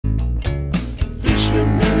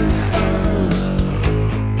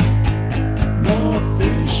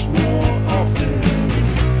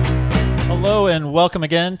and welcome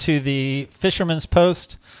again to the Fisherman's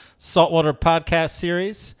Post Saltwater Podcast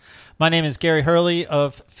Series. My name is Gary Hurley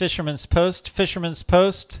of Fisherman's Post. Fisherman's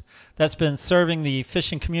Post, that's been serving the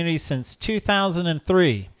fishing community since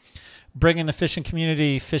 2003, bringing the fishing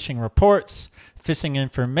community fishing reports, fishing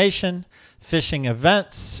information, fishing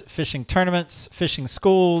events, fishing tournaments, fishing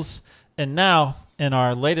schools, and now, in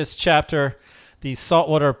our latest chapter, the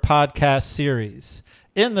Saltwater Podcast Series.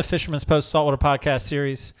 In the Fisherman's Post Saltwater Podcast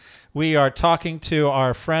Series, we are talking to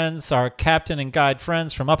our friends, our captain and guide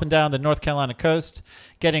friends from up and down the North Carolina coast,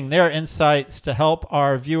 getting their insights to help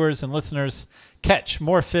our viewers and listeners catch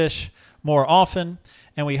more fish more often.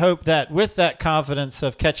 And we hope that with that confidence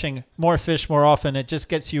of catching more fish more often, it just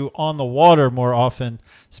gets you on the water more often,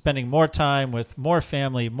 spending more time with more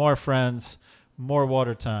family, more friends, more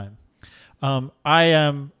water time. I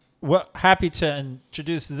am happy to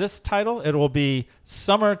introduce this title. It will be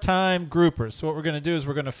Summertime Grouper. So what we're going to do is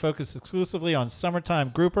we're going to focus exclusively on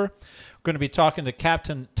Summertime Grouper. We're going to be talking to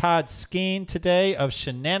Captain Todd Skeen today of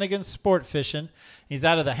Shenanigans Sportfishing. He's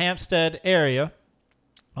out of the Hampstead area.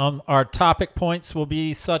 Our topic points will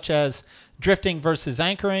be such as drifting versus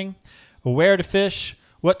anchoring, where to fish,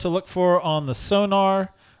 what to look for on the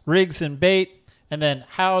sonar, rigs and bait, and then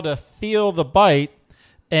how to feel the bite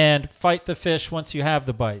and fight the fish once you have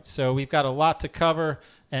the bite. So we've got a lot to cover.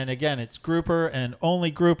 And again, it's grouper and only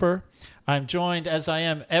grouper. I'm joined, as I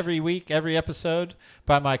am every week, every episode,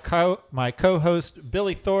 by my co-host,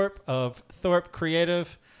 Billy Thorpe of Thorpe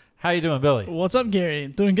Creative. How you doing, Billy? What's up, Gary?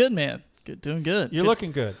 Doing good, man. Doing good. You're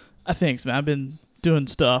looking good. Thanks, man. I've been doing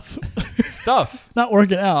stuff. Not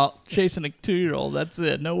working out. Chasing a 2-year-old. That's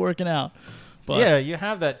it. No working out. But yeah, you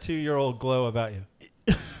have that 2-year-old glow about you.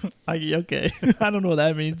 Okay. I don't know what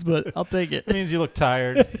that means, but I'll take it. It means you look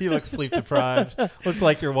tired. You look sleep deprived. Looks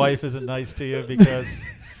like your wife isn't nice to you because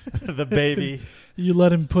the baby. You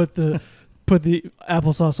let him put the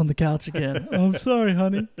applesauce on the couch again. Oh, I'm sorry,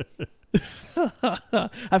 honey.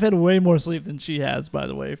 I've had way more sleep than she has, by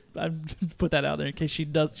the way. I put that out there in case she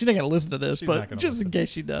does. She's not going to listen to this, but just in case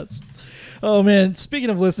she does. Oh, man. Speaking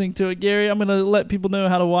of listening to it, Gary, I'm going to let people know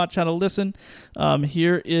how to watch, how to listen.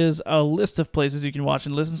 Here is a list of places you can watch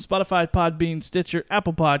and listen. Spotify, Podbean, Stitcher,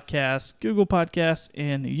 Apple Podcasts, Google Podcasts,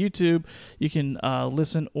 and YouTube. You can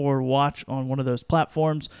listen or watch on one of those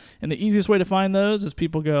platforms. And the easiest way to find those is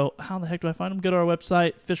people go, how the heck do I find them? Go to our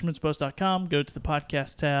website, fishermanspost.com, go to the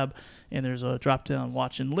podcast tab, and there's a drop-down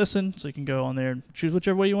watch and listen, so you can go on there and choose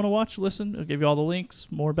whichever way you want to watch, listen. It'll give you all the links,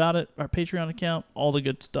 more about it, our Patreon account, all the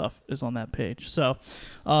good stuff is on that page. So,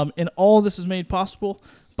 and all of this is made possible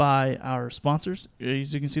by our sponsors.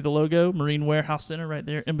 As you can see the logo, Marine Warehouse Center right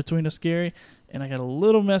there in between us, Gary, and I got a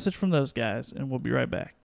little message from those guys, and we'll be right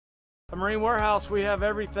back. At Marine Warehouse, we have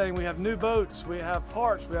everything. We have new boats, we have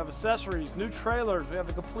parts, we have accessories, new trailers, we have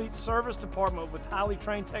a complete service department with highly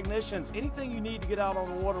trained technicians. Anything you need to get out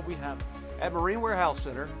on the water, we have it. At Marine Warehouse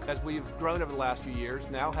Center, as we've grown over the last few years,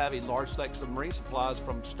 now have a large section of marine supplies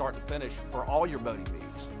from start to finish for all your boating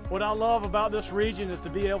needs. What I love about this region is to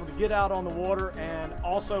be able to get out on the water, and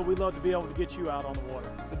also we love to be able to get you out on the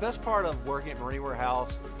water. The best part of working at Marine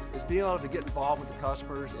Warehouse is being able to get involved with the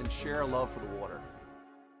customers and share a love for the water.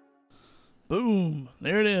 Boom.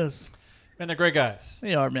 There it is. And they're great guys.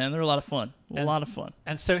 They are, man. They're a lot of fun. A lot of fun.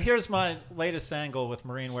 And so here's my latest angle with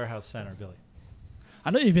Marine Warehouse Center, Billy.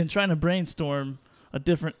 I know you've been trying to brainstorm a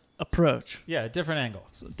different approach. Yeah, a different angle.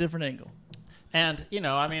 So different angle. And, you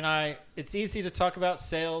know, I mean, it's easy to talk about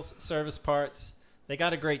sales, service parts. They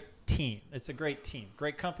got a great team. It's a great team.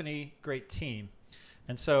 Great company, great team.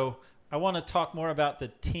 And so I want to talk more about the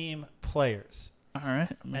team players. All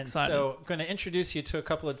right. I'm excited. So I'm going to introduce you to a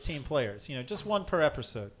couple of team players, you know, just one per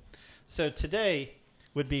episode. So today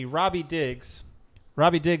would be Robbie Diggs.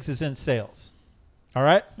 Robbie Diggs is in sales. All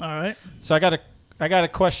right? All right. So I got a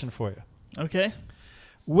question for you. Okay.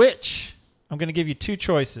 I'm going to give you two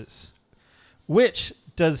choices. Which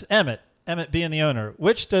does Emmett being the owner,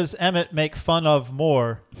 which does Emmett make fun of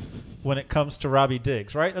more when it comes to Robbie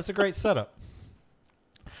Diggs, right? That's a great setup.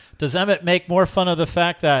 Does Emmett make more fun of the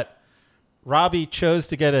fact that Robbie chose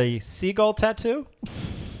to get a seagull tattoo?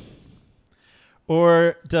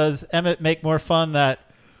 Or does Emmett make more fun that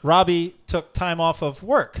Robbie took time off of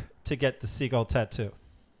work to get the seagull tattoo?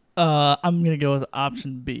 I'm going to go with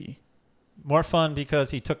option B. More fun because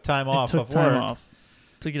he took time off of work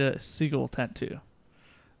to get a seagull tattoo.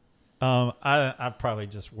 I probably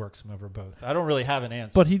just works him over both. I don't really have an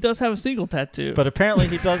answer. But he does have a seagull tattoo. But apparently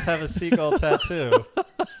he does have a seagull tattoo.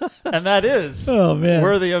 And that is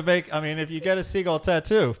worthy of if you get a seagull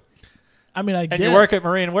tattoo. I mean, and you work at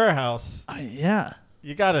Marine Warehouse. Yeah.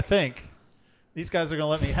 You got to think, these guys are going to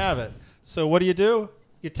let me have it. So what do?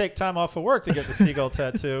 you take time off of work to get the seagull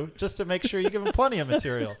tattoo just to make sure you give him plenty of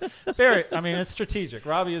material. It's strategic.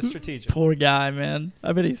 Robbie is strategic. Poor guy, man.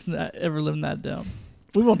 I bet he's not ever living that down.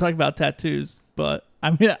 We won't talk about tattoos, but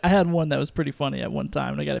I had one that was pretty funny at one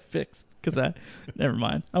time, and I got it fixed because never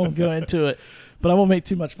mind. I won't go into it, but I won't make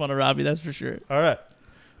too much fun of Robbie, that's for sure. All right.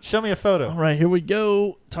 Show me a photo. All right, here we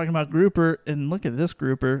go. Talking about grouper, and look at this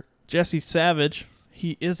grouper. Jesse Savage.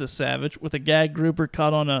 He is a savage with a gag grouper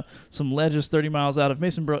caught on some ledges 30 miles out of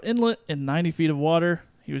Masonboro Inlet in 90 feet of water.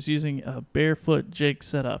 He was using a barefoot jig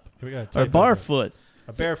setup. We got or barfoot.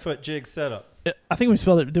 A barefoot jig setup. I think we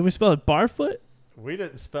spelled it. Did we spell it barfoot? We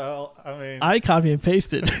didn't spell. I copy and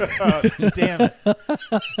pasted. Damn it!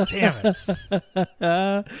 Damn it!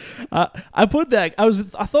 I put that.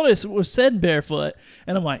 I thought it was said barefoot,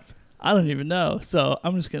 and I'm like, I don't even know. So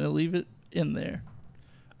I'm just gonna leave it in there.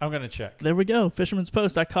 I'm going to check. There we go. Fisherman's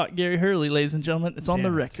Post. I caught Gary Hurley, ladies and gentlemen. It's on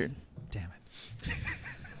the record. Damn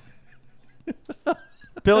it.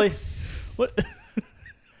 Billy. What?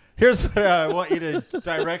 Here's what I want you to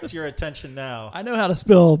direct your attention now. I know how to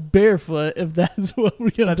spell barefoot if that's what we're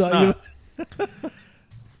going to talk about.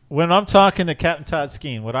 When I'm talking to Captain Todd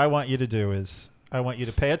Skeen, what I want you to do is I want you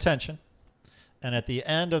to pay attention. And at the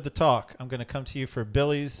end of the talk, I'm going to come to you for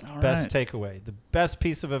Billy's best takeaway, the best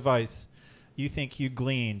piece of advice you think you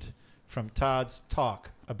gleaned from Todd's talk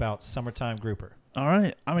about summertime grouper. All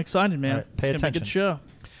right. I'm excited, man. All right, pay attention. It's going to be a good show.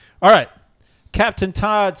 All right. Captain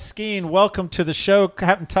Todd Skeen, welcome to the show.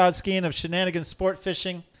 Captain Todd Skeen of Shenanigans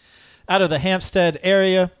Sportfishing out of the Hampstead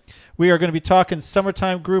area. We are going to be talking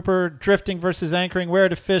summertime grouper, drifting versus anchoring, where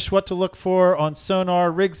to fish, what to look for on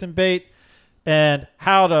sonar, rigs and bait, and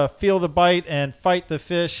how to feel the bite and fight the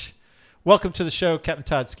fish. Welcome to the show, Captain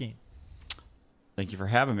Todd Skeen. Thank you for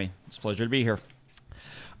having me. It's a pleasure to be here.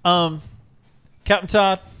 Captain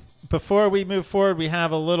Todd, before we move forward, we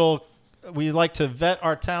like to vet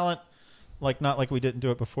our talent, not like we didn't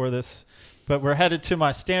do it before this, but we're headed to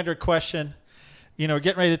my standard question. We're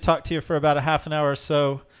getting ready to talk to you for about a half an hour or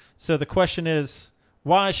so. So the question is,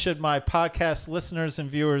 why should my podcast listeners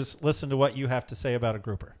and viewers listen to what you have to say about a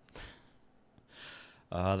grouper?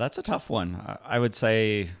 That's a tough one. I would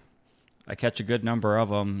say I catch a good number of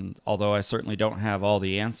them, although I certainly don't have all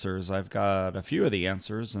the answers. I've got a few of the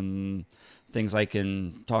answers, and things I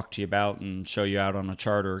can talk to you about and show you out on a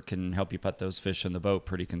charter can help you put those fish in the boat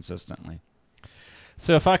pretty consistently.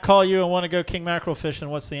 So if I call you and want to go king mackerel fishing,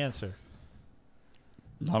 what's the answer?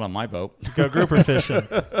 Not on my boat. Go grouper fishing.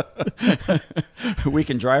 We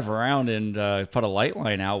can drive around and put a light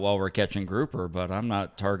line out while we're catching grouper, but I'm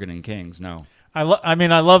not targeting kings, no. I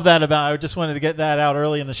love that about. I just wanted to get that out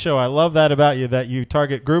early in the show. I love that about you, that you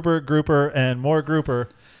target grouper, and more grouper.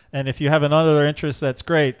 And if you have another interest, that's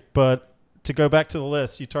great. But to go back to the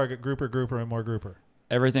list, you target grouper, and more grouper.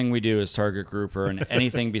 Everything we do is target grouper, and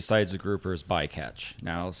anything besides a grouper is bycatch.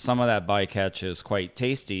 Now, some of that bycatch is quite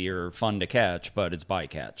tasty or fun to catch, but it's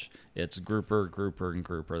bycatch. It's grouper, and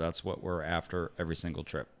grouper. That's what we're after every single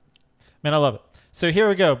trip. Man, I love it. So here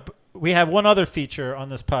we go. We have one other feature on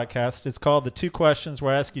this podcast. It's called the 2 questions,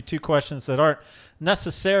 where I ask you 2 questions that aren't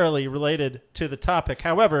necessarily related to the topic.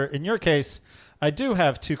 However, in your case, I do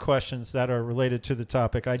have 2 questions that are related to the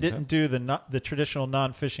topic. I didn't do the traditional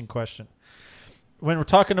non-fishing question. When we're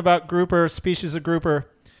talking about grouper, species of grouper,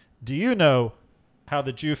 do you know how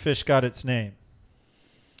the Jewfish got its name?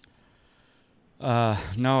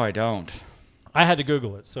 No, I don't. I had to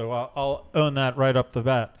Google it, so I'll own that right up the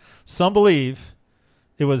bat. Some believe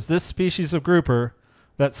it was this species of grouper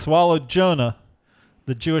that swallowed Jonah,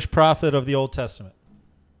 the Jewish prophet of the Old Testament.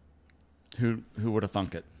 Who would have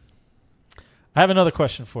thunk it? I have another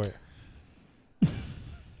question for you.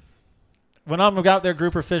 When I'm out there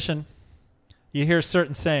grouper fishing, you hear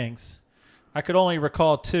certain sayings. I could only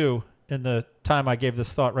recall 2 in the time I gave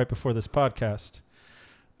this thought right before this podcast.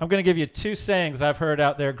 I'm going to give you 2 sayings I've heard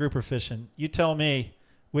out there grouper fishing. You tell me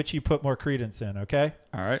which you put more credence in, okay?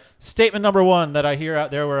 All right. Statement number 1 that I hear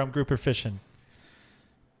out there where I'm grouper fishing.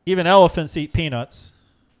 Even elephants eat peanuts.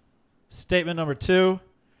 Statement number 2,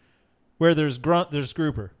 where there's grunt, there's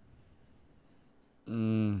grouper.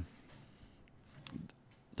 They're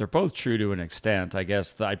both true to an extent. I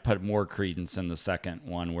guess I'd put more credence in the second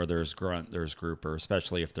one, where there's grunt, there's grouper,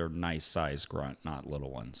 especially if they're nice size grunt, not little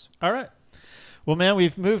ones. All right. Well, man,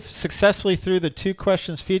 we've moved successfully through the 2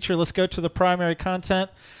 questions feature. Let's go to the primary content.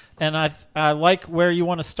 And I like where you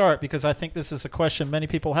want to start, because I think this is a question many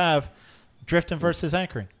people have, drifting versus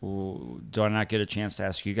anchoring. Ooh, do I not get a chance to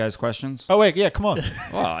ask you guys questions? Oh, wait, yeah, come on.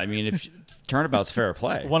 Well, I mean, if turnabout's fair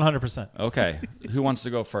play. 100%. Okay. Who wants to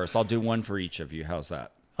go first? I'll do one for each of you. How's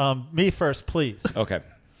that? Me first, please. Okay.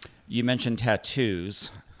 You mentioned tattoos.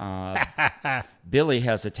 Billy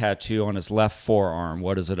has a tattoo on his left forearm.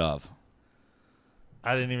 What is it of?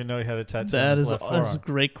 I didn't even know he had a tattoo on his left forearm. That's a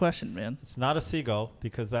great question, man. It's not a seagull,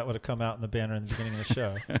 because that would have come out in the banner in the beginning of the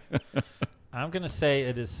show. I'm going to say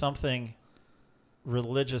it is something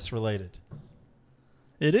religious related.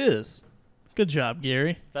 It is. Good job,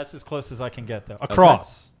 Gary. That's as close as I can get, though. A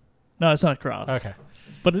cross. No, it's not a cross. Okay.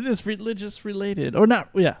 But it is religious related. Or not.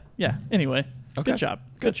 Yeah. Yeah. Anyway. Okay. Good job.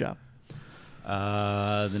 Good job.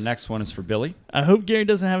 The next one is for Billy. I hope Gary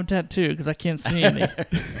doesn't have a tattoo because I can't see any.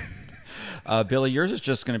 Billy, yours is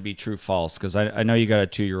just going to be true-false because I know you got a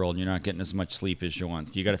 2-year-old and you're not getting as much sleep as you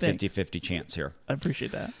want. You got a 50-50 chance here. I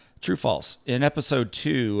appreciate that. True-false. In episode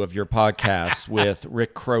 2 of your podcast with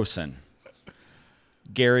Rick Croson,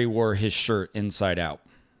 Gary wore his shirt inside out.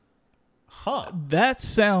 Huh. That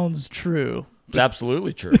sounds true. It's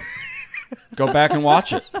absolutely true. Go back and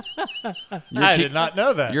watch it. I did not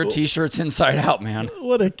know that. Your T-shirt's inside out, man.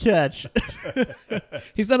 What a catch.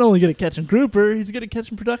 He's not only good at catching grouper, he's good at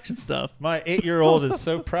catching production stuff. My 8-year-old is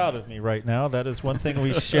so proud of me right now. That is one thing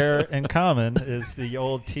we share in common is the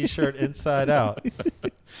old T-shirt inside out.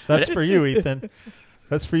 That's for you, Ethan.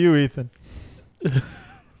 That's for you, Ethan.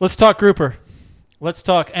 Let's talk grouper. Let's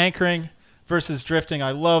talk anchoring versus drifting.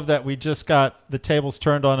 I love that we just got the tables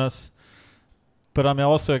turned on us, but I'm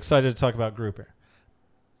also excited to talk about grouper.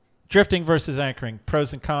 Drifting versus anchoring,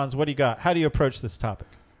 pros and cons. What do you got? How do you approach this topic?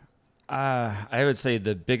 I would say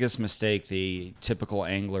the biggest mistake the typical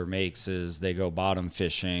angler makes is they go bottom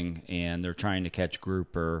fishing and they're trying to catch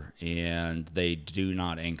grouper and they do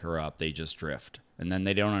not anchor up. They just drift. And then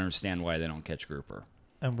they don't understand why they don't catch grouper.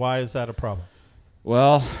 And why is that a problem?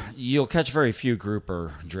 Well, you'll catch very few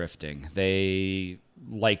grouper drifting. They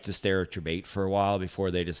like to stare at your bait for a while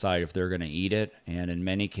before they decide if they're going to eat it. And in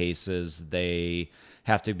many cases, they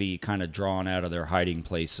have to be kind of drawn out of their hiding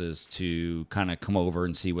places to kind of come over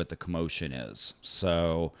and see what the commotion is.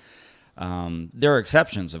 So there are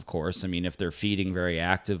exceptions, of course. I mean, if they're feeding very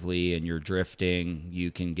actively and you're drifting,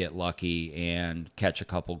 you can get lucky and catch a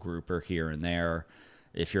couple grouper here and there.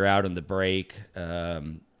 If you're out in the break,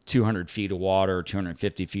 200 feet of water,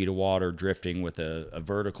 250 feet of water, drifting with a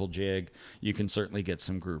vertical jig, you can certainly get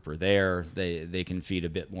some grouper there. They can feed a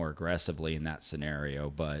bit more aggressively in that scenario.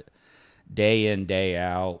 But day in, day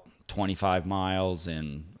out, 25 miles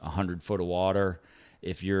in 100 foot of water,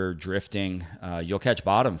 if you're drifting, you'll catch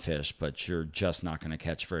bottom fish, but you're just not going to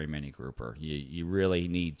catch very many grouper. You really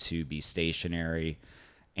need to be stationary,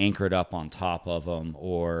 anchored up on top of them,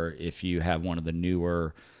 or if you have one of the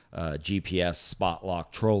newer GPS spot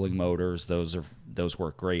lock trolling motors, those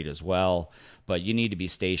work great as well. But you need to be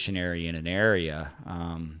stationary in an area.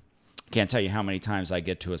 Can't tell you how many times I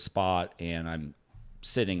get to a spot and I'm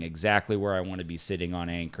sitting exactly where I want to be sitting on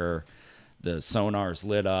anchor. The sonar's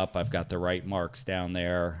lit up. I've got the right marks down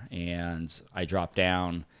there, and I drop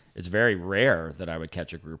down. It's very rare that I would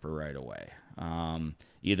catch a grouper right away.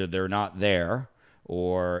 Either they're not there,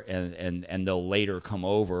 or and they'll later come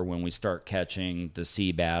over when we start catching the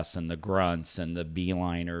sea bass and the grunts and the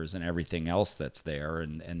beeliners and everything else that's there,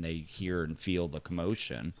 and they hear and feel the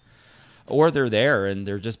commotion. Or they're there and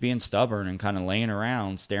they're just being stubborn and kind of laying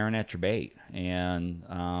around staring at your bait.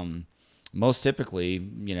 And most typically,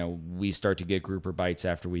 we start to get grouper bites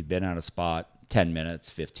after we've been at a spot 10 minutes,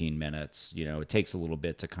 15 minutes. It takes a little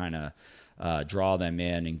bit to kind of draw them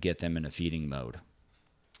in and get them in a feeding mode.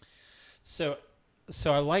 So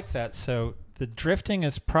I like that. So the drifting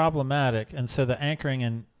is problematic, and so the anchoring,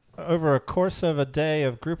 and over a course of a day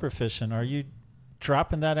of grouper fishing, are you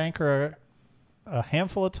dropping that anchor a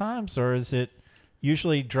handful of times, or is it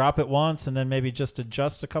usually drop it once and then maybe just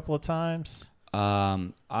adjust a couple of times?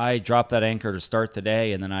 I drop that anchor to start the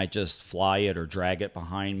day, and then I just fly it or drag it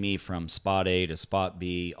behind me from spot A to spot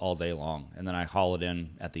B all day long, and then I haul it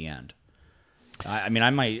in at the end. I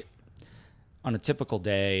might, on a typical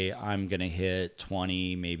day, I'm going to hit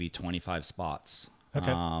 20, maybe 25 spots. Okay.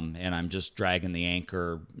 And I'm just dragging the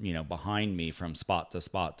anchor, behind me from spot to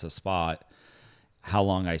spot to spot. How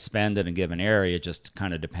long I spend in a given area just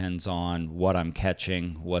kind of depends on what I'm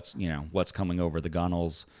catching, what's coming over the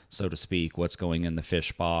gunnels, so to speak, what's going in the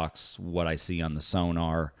fish box, what I see on the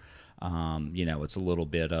sonar. It's a little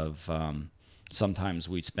bit of, sometimes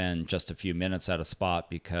we spend just a few minutes at a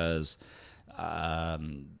spot because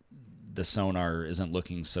the sonar isn't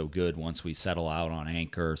looking so good once we settle out on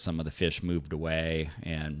anchor. Some of the fish moved away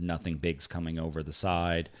and nothing big's coming over the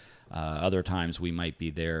side. Other times we might be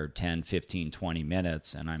there 10, 15, 20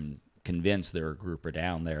 minutes, and I'm convinced there are a grouper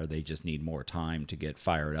down there. They just need more time to get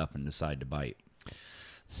fired up and decide to bite.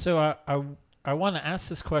 So I want to ask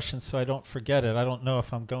this question so I don't forget it. I don't know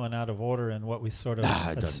if I'm going out of order in what we sort of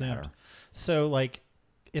assumed. So,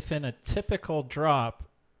 if in a typical drop,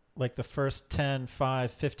 like the first 10,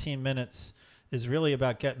 5, 15 minutes is really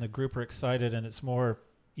about getting the grouper excited, and it's more,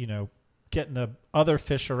 getting the other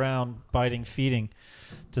fish around, biting, feeding.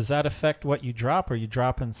 Does that affect what you drop? Are you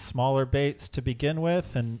dropping smaller baits to begin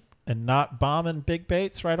with and not bombing big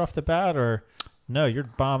baits right off the bat? Or no, you're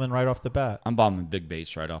bombing right off the bat? I'm bombing big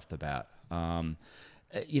baits right off the bat.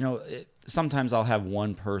 Sometimes I'll have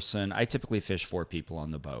one person. I typically fish 4 people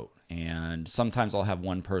on the boat. And sometimes I'll have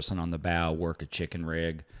one person on the bow work a chicken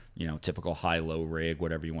rig, typical high-low rig,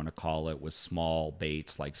 whatever you want to call it, with small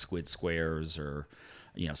baits like squid squares or,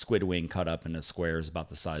 squid wing cut up into squares about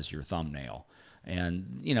the size of your thumbnail.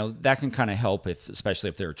 And, that can kind of help, especially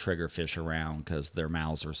if there are trigger fish around, because their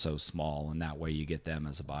mouths are so small, and that way you get them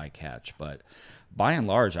as a bycatch. But by and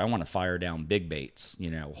large, I want to fire down big baits,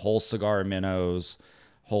 whole cigar minnows,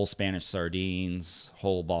 whole Spanish sardines,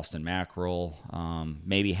 whole Boston mackerel,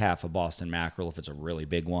 maybe half a Boston mackerel if it's a really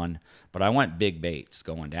big one. But I want big baits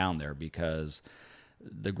going down there because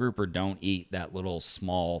the grouper don't eat that little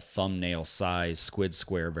small thumbnail size squid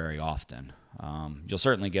square very often. You'll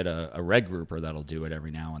certainly get a red grouper that'll do it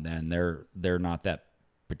every now and then. They're not that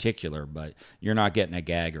particular, but you're not getting a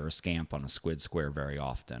gag or a scamp on a squid square very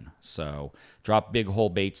often. So drop big whole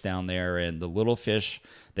baits down there, and the little fish,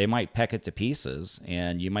 they might peck it to pieces,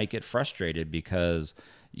 and you might get frustrated because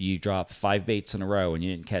you drop 5 baits in a row and you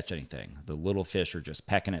didn't catch anything. The little fish are just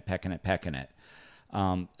pecking it.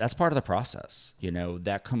 That's part of the process.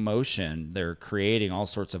 That commotion, they're creating all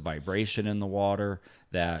sorts of vibration in the water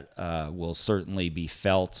that will certainly be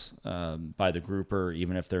felt by the grouper,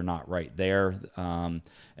 even if they're not right there. And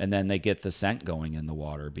then they get the scent going in the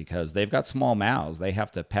water because they've got small mouths. They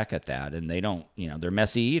have to peck at that, and they don't, they're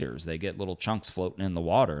messy eaters. They get little chunks floating in the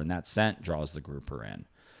water, and that scent draws the grouper in.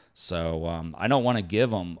 So I don't want to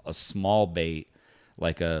give them a small bait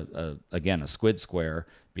like a squid square,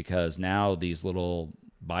 because now these little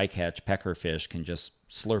bycatch pecker fish can just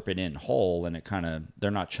slurp it in whole, and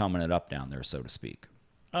they're not chumming it up down there, so to speak.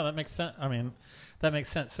 Oh, that makes sense. I mean, that makes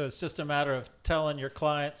sense. So it's just a matter of telling your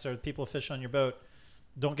clients or people who fish on your boat,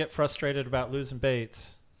 don't get frustrated about losing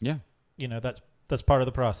baits. Yeah. That's part of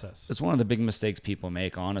the process. It's one of the big mistakes people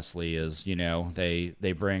make, honestly, is,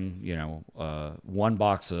 they bring, 1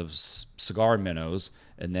 box of cigar minnows,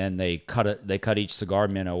 and then they cut each cigar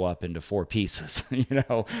minnow up into 4 pieces.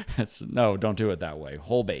 No, don't do it that way.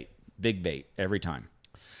 Whole bait, big bait every time.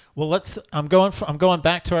 Well, I'm going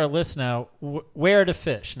back to our list now. Where to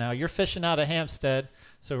fish? Now, you're fishing out of Hampstead,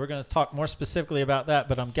 so we're going to talk more specifically about that,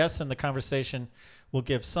 but I'm guessing the conversation will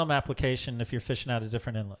give some application if you're fishing out of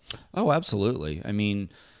different inlets. Oh, absolutely. I mean,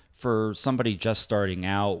 for somebody just starting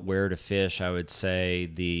out, where to fish, I would say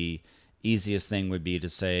the easiest thing would be to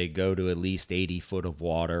say go to at least 80 foot of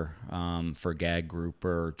water for gag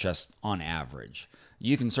grouper, just on average.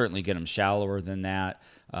 You can certainly get them shallower than that,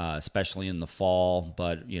 especially in the fall,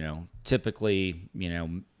 but typically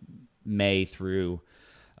May through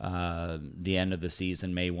the end of the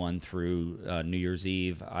season, May 1 through New Year's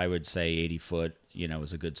Eve, I would say 80 foot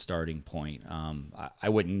is a good starting point. I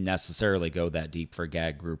wouldn't necessarily go that deep for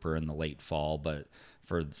gag grouper in the late fall, but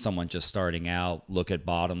for someone just starting out, look at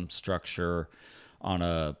bottom structure on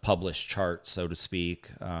a published chart, so to speak.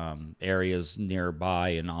 Areas nearby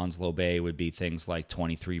in Onslow Bay would be things like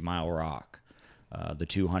 23 Mile Rock, the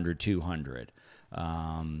 200-200,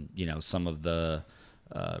 some of the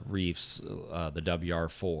reefs, the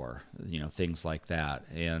WR4, things like that.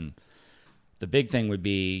 And the big thing would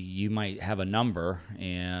be you might have a number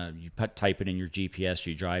and you type it in your GPS,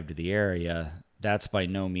 you drive to the area. That's by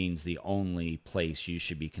no means the only place you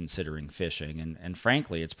should be considering fishing. And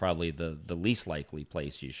frankly, it's probably the least likely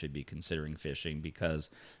place you should be considering fishing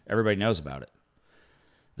because everybody knows about it.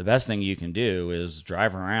 The best thing you can do is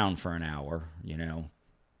drive around for an hour,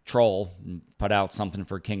 troll, put out something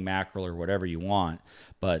for king mackerel or whatever you want,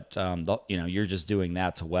 but you're just doing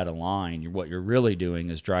that to wet a line. What you're really doing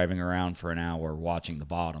is driving around for an hour watching the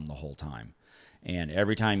bottom the whole time, and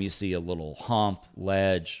every time you see a little hump,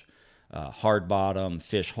 ledge, hard bottom,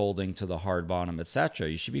 fish holding to the hard bottom, etc.,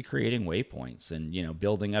 you should be creating waypoints and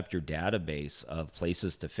building up your database of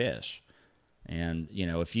places to fish. And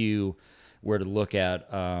if you were to look at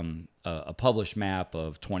a published map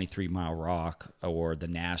of 23 Mile Rock or the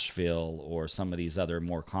Nashville or some of these other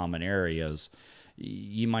more common areas,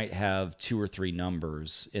 you might have 2 or 3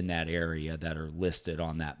 numbers in that area that are listed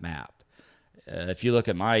on that map. If you look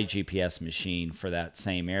at my GPS machine for that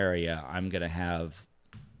same area, I'm going to have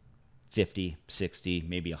 50, 60,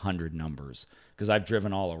 maybe 100 numbers because I've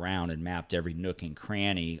driven all around and mapped every nook and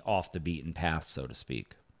cranny off the beaten path, so to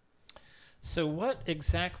speak. So what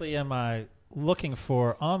exactly am I looking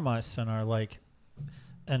for on my sonar? Like,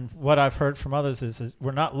 and what I've heard from others is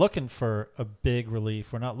we're not looking for a big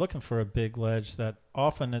relief. We're not looking for a big ledge. That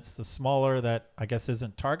often it's the smaller that I guess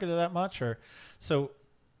isn't targeted that much. Or so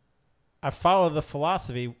I follow the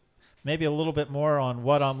philosophy, maybe a little bit more on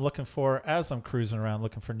what I'm looking for as I'm cruising around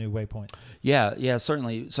looking for new waypoints. Yeah,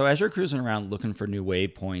 certainly. So as you're cruising around looking for new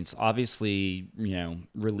waypoints, obviously,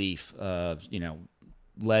 relief,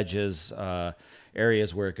 ledges,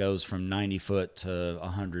 areas where it goes from 90 foot to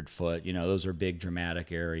 100 foot, those are big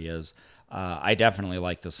dramatic areas. I definitely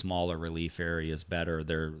like the smaller relief areas better.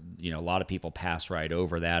 They're, a lot of people pass right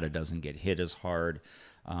over that. It doesn't get hit as hard.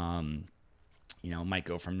 It might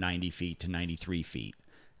go from 90 feet to 93 feet.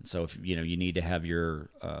 And so if, you need to have your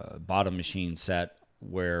bottom machine set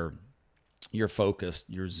where you're focused,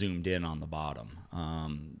 you're zoomed in on the bottom.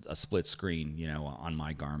 A split screen, on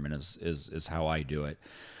my Garmin is how I do it.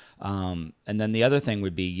 And then the other thing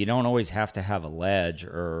would be you don't always have to have a ledge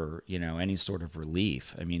or, any sort of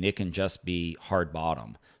relief. I mean, it can just be hard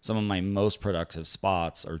bottom. Some of my most productive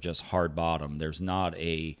spots are just hard bottom. There's not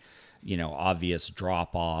a, obvious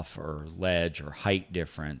drop off or ledge or height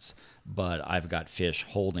difference, but I've got fish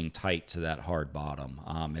holding tight to that hard bottom.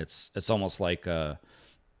 It's almost like a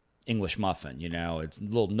English muffin, it's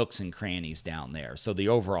little nooks and crannies down there. So the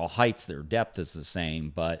overall heights, their depth is the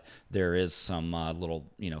same, but there is some little,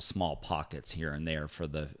 small pockets here and there for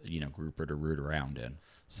the, grouper to root around in.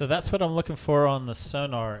 So that's what I'm looking for on the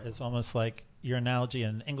sonar, is almost like your analogy,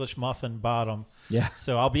 an English muffin bottom. Yeah.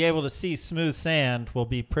 So I'll be able to see smooth sand will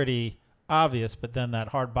be pretty obvious, but then that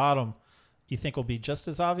hard bottom, you think will be just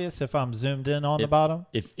as obvious if I'm zoomed in on the bottom?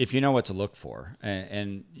 If you know what to look for.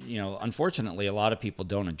 And unfortunately, a lot of people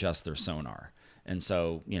don't adjust their sonar. And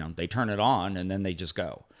so, they turn it on and then they just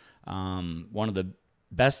go. One of the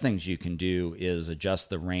best things you can do is adjust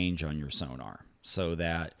the range on your sonar so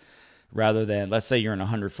that rather than, let's say you're in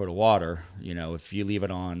 100 foot of water, if you leave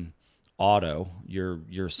it on auto,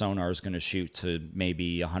 your sonar is going to shoot to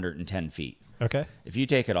maybe 110 feet. Okay. If you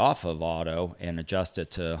take it off of auto and adjust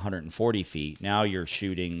it to 140 feet, now you're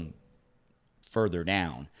shooting further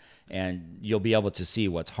down, and you'll be able to see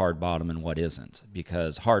what's hard bottom and what isn't,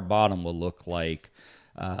 because hard bottom will look like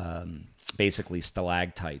basically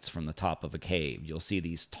stalactites from the top of a cave. You'll see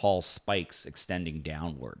these tall spikes extending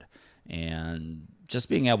downward, and just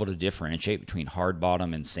being able to differentiate between hard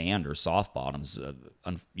bottom and sand or soft bottom is a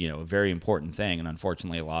very important thing, and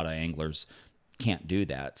unfortunately a lot of anglers can't do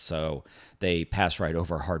that, so they pass right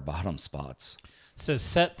over hard bottom spots. So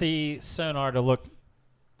set the sonar to look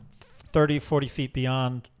 30, 40 feet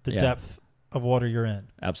beyond the depth of water you're in.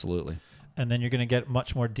 Absolutely. And then you're going to get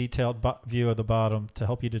much more detailed view of the bottom to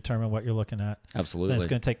help you determine what you're looking at. Absolutely. Then it's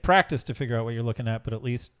going to take practice to figure out what you're looking at, but at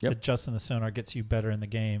least adjusting the sonar gets you better in the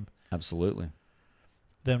game. Absolutely.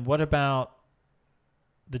 Then what about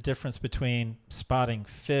the difference between spotting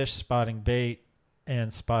fish, spotting bait,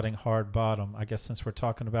 and spotting hard bottom? I guess since we're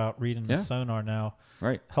talking about reading the sonar now,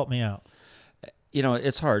 right? Help me out.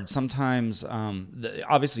 It's hard. Sometimes,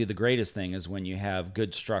 obviously the greatest thing is when you have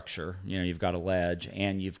good structure, you've got a ledge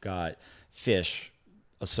and you've got fish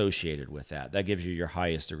associated with that. That gives you your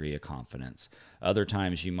highest degree of confidence. Other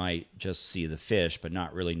times you might just see the fish but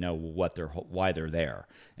not really know why they're there.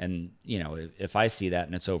 And, if I see that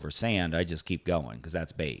and it's over sand, I just keep going because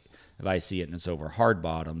that's bait. If I see it and it's over hard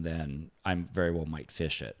bottom, then I very well might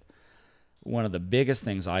fish it. One of the biggest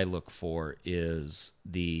things I look for is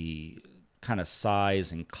the kind of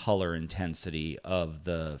size and color intensity of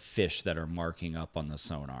the fish that are marking up on the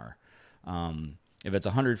sonar. If it's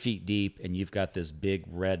 100 feet deep and you've got this big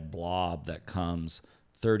red blob that comes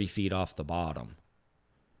 30 feet off the bottom,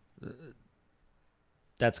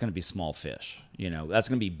 that's going to be small fish. That's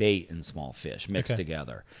going to be bait and small fish mixed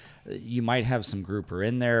together. You might have some grouper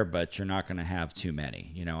in there, but you're not going to have too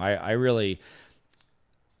many. I really,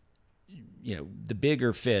 the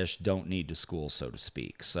bigger fish don't need to school, so to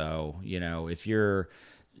speak. So, if you're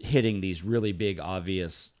hitting these really big,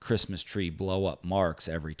 obvious Christmas tree blow up marks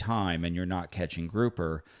every time and you're not catching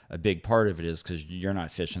grouper, a big part of it is because you're not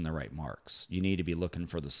fishing the right marks. You need to be looking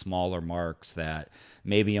for the smaller marks that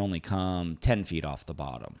maybe only come 10 feet off the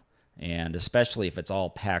bottom. And especially if it's all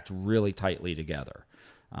packed really tightly together.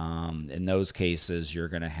 In those cases, you're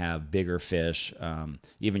going to have bigger fish,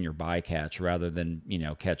 even your bycatch, rather than,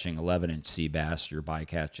 catching 11-inch sea bass, your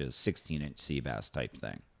bycatch is 16-inch sea bass type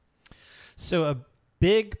thing. So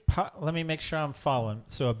let me make sure I'm following.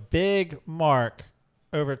 So a big mark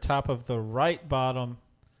over top of the right bottom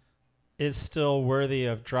is still worthy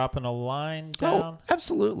of dropping a line down? Oh,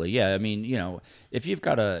 absolutely. Yeah. I mean, if you've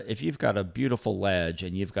got a beautiful ledge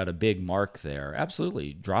and you've got a big mark there,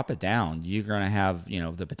 absolutely drop it down. You're going to have,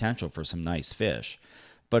 the potential for some nice fish.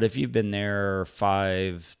 But if you've been there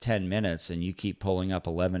 5-10 minutes and you keep pulling up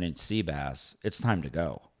 11-inch sea bass, it's time to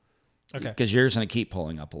go. Okay. Because you're just going to keep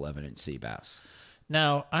pulling up 11-inch sea bass.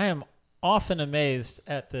 Now, I am often amazed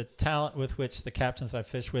at the talent with which the captains I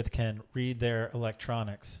fish with can read their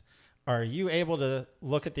electronics. Are you able to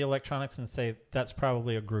look at the electronics and say that's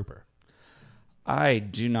probably a grouper? I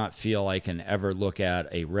do not feel I can ever look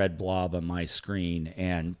at a red blob on my screen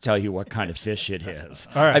and tell you what kind of fish it is.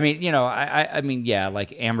 All right. I mean, I mean, yeah, like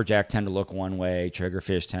amberjack tend to look one way,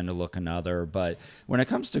 triggerfish tend to look another. But when it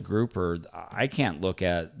comes to grouper, I can't look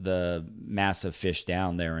at the massive fish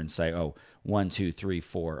down there and say, oh, 1, 2, 3,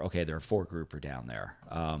 4. Okay, there are 4 grouper down there.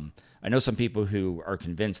 I know some people who are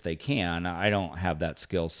convinced they can. I don't have that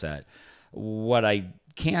skill set. What I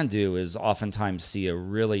can do is oftentimes see a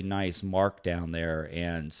really nice mark down there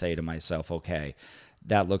and say to myself, okay,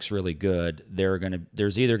 that looks really good.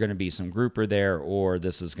 There's either going to be some grouper there, or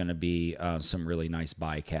this is going to be some really nice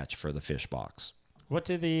bycatch for the fish box. What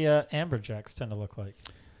do the amberjacks tend to look like?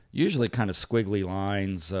 Usually kind of squiggly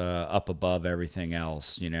lines up above everything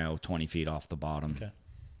else, 20 feet off the bottom. Okay.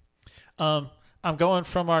 I'm going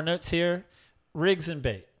from our notes here. Rigs and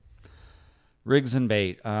bait. Rigs and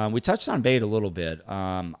bait. We touched on bait a little bit.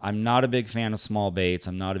 I'm not a big fan of small baits.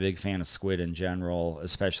 I'm not a big fan of squid in general,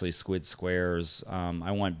 especially squid squares.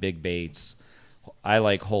 I want big baits. I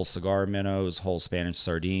like whole cigar minnows, whole Spanish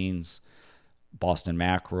sardines, Boston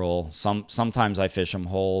mackerel. Sometimes I fish them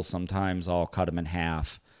whole. Sometimes I'll cut them in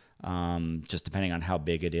half, just depending on how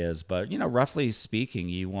big it is. But, roughly speaking,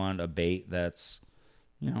 you want a bait that's,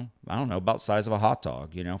 I don't know, about the size of a hot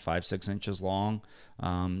dog, 5-6 inches long,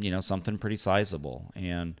 something pretty sizable.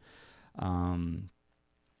 And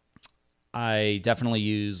I definitely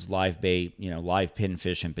use live bait, live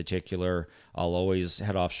pinfish in particular. I'll always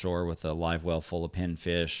head offshore with a live well full of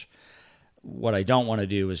pinfish. What I don't want to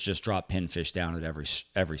do is just drop pinfish down at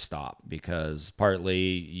every stop, because partly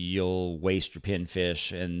you'll waste your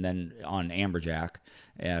pinfish, and then on amberjack,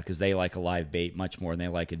 because they like a live bait much more than they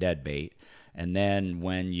like a dead bait. And then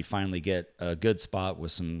when you finally get a good spot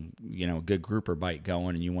with some, good grouper bite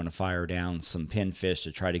going, and you want to fire down some pinfish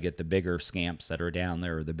to try to get the bigger scamps that are down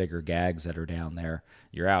there, or the bigger gags that are down there,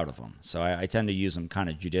 you're out of them. So I tend to use them kind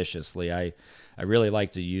of judiciously. I really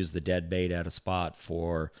like to use the dead bait at a spot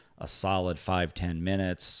for a solid 5-10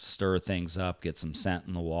 minutes, stir things up, get some scent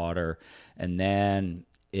in the water. And then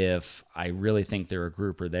if I really think there are a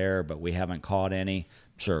grouper there, but we haven't caught any,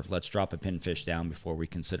 sure, let's drop a pinfish down before we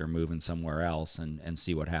consider moving somewhere else and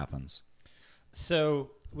see what happens.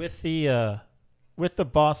 So with the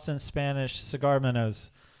Boston Spanish cigar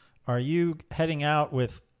minnows, are you heading out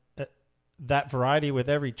with that variety with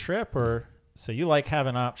every trip, or so you like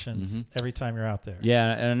having options every time you're out there?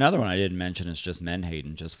 Yeah, and another one I didn't mention is just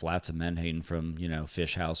menhaden, just flats of menhaden from,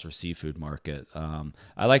 Fish House or Seafood Market.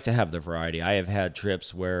 I like to have the variety. I have had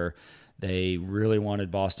trips where they really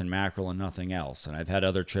wanted Boston mackerel and nothing else. And I've had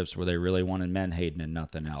other trips where they really wanted menhaden and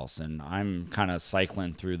nothing else. And I'm kind of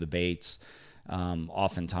cycling through the baits,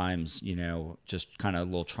 oftentimes, just kind of a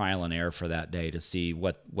little trial and error for that day to see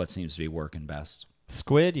what seems to be working best.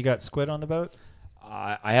 Squid? You got squid on the boat?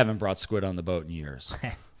 I haven't brought squid on the boat in years.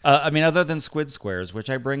 Other than squid squares, which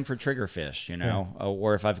I bring for triggerfish,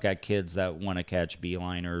 or if I've got kids that want to catch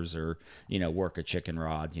beeliners or, work a chicken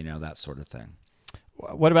rod, that sort of thing.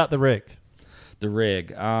 What about the rig? The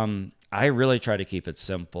rig. I really try to keep it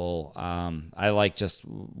simple. I like just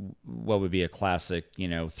what would be a classic,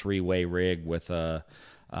 3-way rig with a,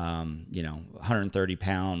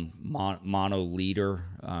 130-pound mono leader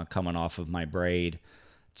coming off of my braid,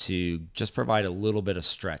 to just provide a little bit of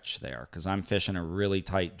stretch there, because I'm fishing a really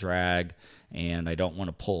tight drag and I don't want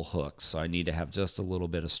to pull hooks, so I need to have just a little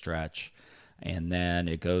bit of stretch. And then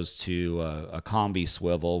it goes to a combi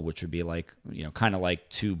swivel, which would be like, kind of like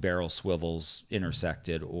 2 barrel swivels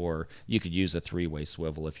intersected, or you could use a 3-way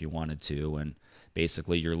swivel if you wanted to. And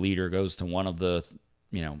basically your leader goes to one of the,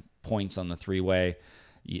 points on the 3-way.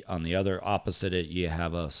 On the other opposite it, you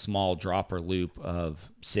have a small dropper loop of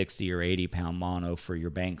 60 or 80-pound mono for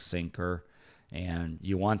your bank sinker. And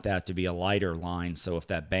you want that to be a lighter line, so if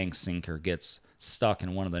that bank sinker gets stuck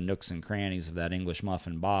in one of the nooks and crannies of that English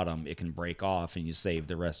muffin bottom, it can break off and you save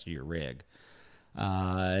the rest of your rig.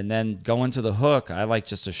 And then going to the hook, I like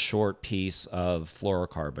just a short piece of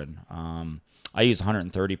fluorocarbon. I use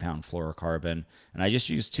 130-pound fluorocarbon, and I just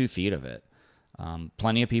use 2 feet of it.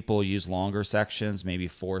 Plenty of people use longer sections, maybe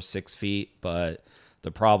 4-6 feet, but the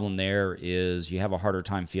problem there is you have a harder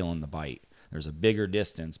time feeling the bite. There's a bigger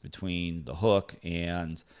distance between the hook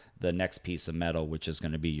and the next piece of metal, which is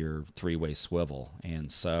going to be your 3-way swivel.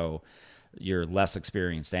 And so your less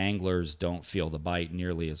experienced anglers don't feel the bite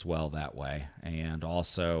nearly as well that way. And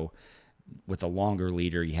also with a longer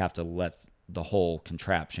leader, you have to let the whole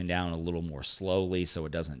contraption down a little more slowly so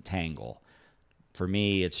it doesn't tangle. For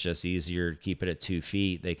me, it's just easier to keep it at 2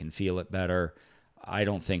 feet. They can feel it better. I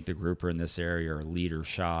don't think the grouper in this area are leader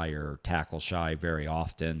shy or tackle shy very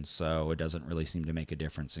often, so it doesn't really seem to make a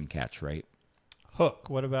difference in catch rate. Hook.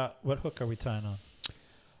 What hook are we tying on?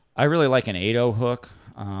 I really like an 8/0 hook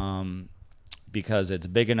because it's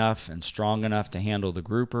big enough and strong enough to handle the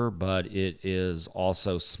grouper, but it is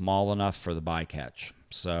also small enough for the bycatch.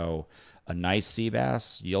 So a nice sea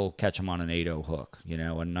bass, you'll catch them on an 8/0 hook. You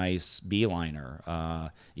know, a nice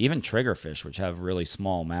beeliner, even triggerfish, which have really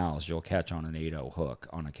small mouths, you'll catch on an 8/0 hook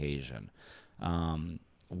on occasion.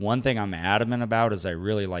 One thing I'm adamant about is I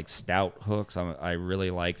really like stout hooks. I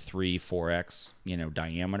really like 3-4X,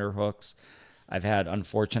 diameter hooks. I've had,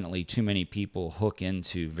 unfortunately, too many people hook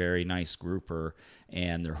into very nice grouper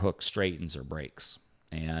and their hook straightens or breaks.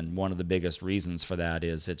 And one of the biggest reasons for that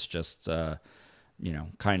is it's just,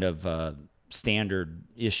 kind of a standard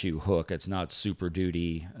issue hook. It's not Super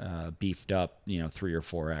Duty, beefed up, 3 or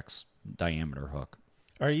 4X diameter hook.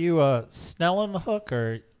 Are you snelling the hook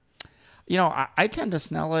or? I tend to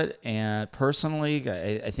snell it, and personally,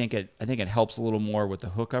 I think it helps a little more with the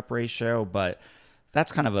hookup ratio, but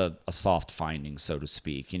that's kind of a soft finding, so to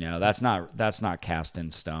speak. That's not cast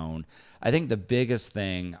in stone. I think the biggest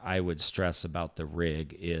thing I would stress about the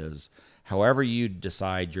rig is however you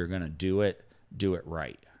decide you're going to do it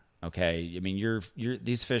right. Okay. I mean,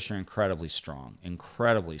 these fish are incredibly strong,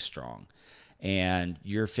 and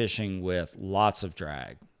you're fishing with lots of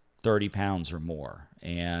drag, 30 pounds or more.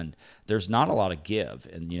 And there's not a lot of give.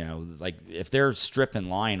 And, like if they're stripping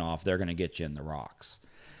line off, they're going to get you in the rocks.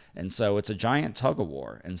 And so it's a giant tug of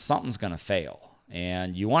war, and something's going to fail.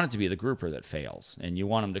 And you want it to be the grouper that fails, and you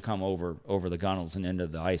want them to come over the gunnels and into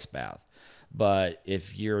the ice bath. But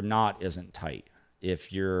if your knot isn't tight,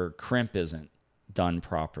 if your crimp isn't done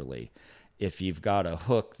properly, if you've got a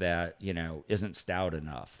hook that, isn't stout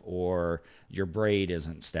enough, or your braid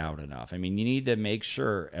isn't stout enough, I mean, you need to make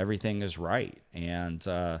sure everything is right. And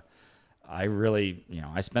I really,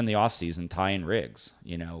 I spend the off season tying rigs,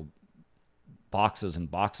 boxes and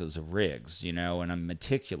boxes of rigs, and I'm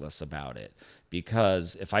meticulous about it,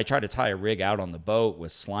 because if I try to tie a rig out on the boat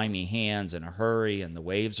with slimy hands in a hurry and the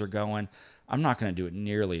waves are going, I'm not going to do it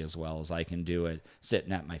nearly as well as I can do it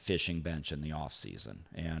sitting at my fishing bench in the off season.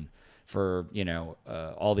 And for,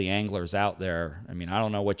 all the anglers out there, I mean, I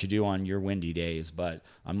don't know what you do on your windy days, but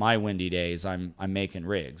on my windy days, I'm making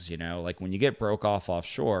rigs, like when you get broke off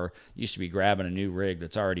offshore, you should be grabbing a new rig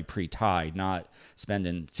that's already pre-tied, not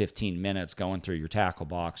spending 15 minutes going through your tackle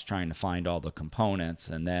box trying to find all the components.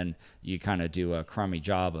 And then you kind of do a crummy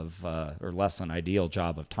job of, or less than ideal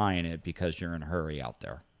job of tying it because you're in a hurry out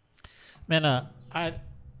there. Man,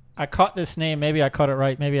 I caught this name. Maybe I caught it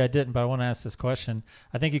right. Maybe I didn't, but I want to ask this question.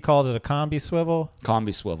 I think you called it a combi swivel.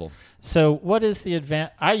 Combi swivel. So what is the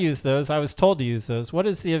advantage? I use those. I was told to use those. What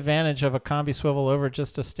is the advantage of a combi swivel over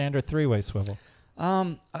just a standard 3-way swivel?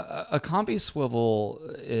 A combi swivel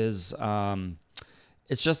is,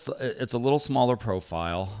 it's a little smaller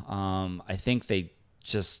profile. I think they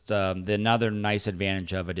just, the another nice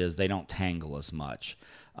advantage of it is they don't tangle as much.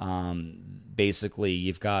 Basically,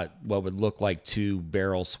 you've got what would look like 2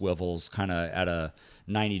 barrel swivels kind of at a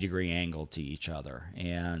 90-degree angle to each other.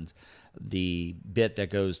 And the bit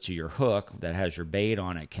that goes to your hook that has your bait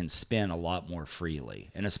on it can spin a lot more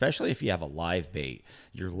freely. And especially if you have a live bait,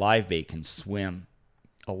 your live bait can swim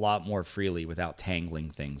a lot more freely without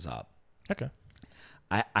tangling things up. Okay.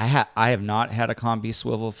 I have not had a combi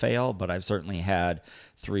swivel fail, but I've certainly had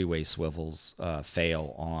 3-way swivels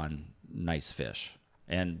fail on nice fish.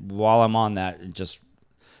 And while I'm on that, it just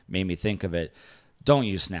made me think of it. Don't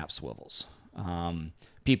use snap swivels.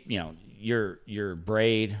 Your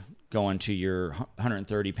braid going to your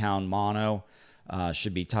 130-pound mono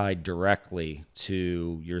should be tied directly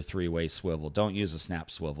to your 3-way swivel. Don't use a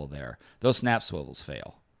snap swivel there. Those snap swivels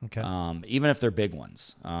fail. Okay. Even if they're big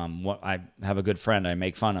ones. I have a good friend I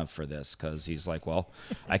make fun of for this because he's like, well,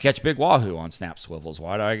 I catch big wahoo on snap swivels.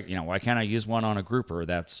 Why can't I use one on a grouper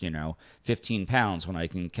that's, 15 pounds when I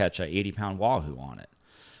can catch a 80-pound wahoo on it?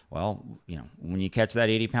 Well, when you catch that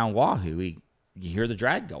 80-pound wahoo, you hear the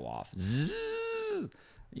drag go off. Zzz.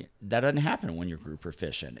 That doesn't happen when you're grouper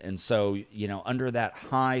fishing. And so, under that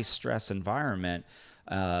high stress environment,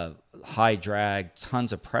 high drag,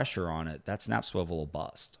 tons of pressure on it, that snap swivel will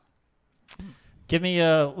bust. Give me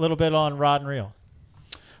a little bit on rod and reel.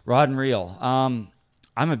 Rod and reel. I'm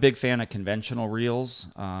a big fan of conventional reels.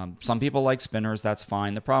 Some people like spinners. That's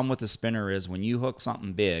fine. The problem with the spinner is when you hook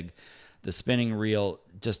something big, The spinning reel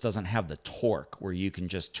just doesn't have the torque where you can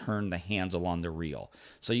just turn the handle on the reel.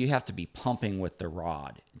 So you have to be pumping with the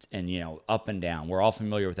rod and, up and down. We're all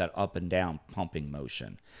familiar with that up and down pumping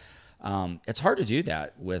motion. It's hard to do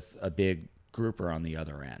that with a big grouper on the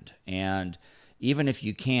other end. And even if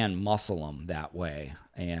you can muscle them that way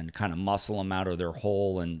and kind of muscle them out of their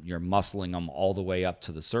hole and you're muscling them all the way up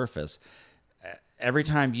to the surface, every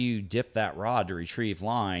time you dip that rod to retrieve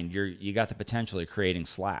line, you got the potential of creating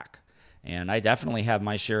slack. And I definitely have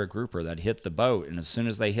my share of grouper that hit the boat, and as soon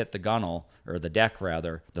as they hit the gunnel, or the deck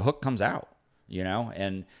rather, the hook comes out,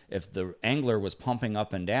 and if the angler was pumping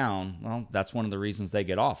up and down, well, that's one of the reasons they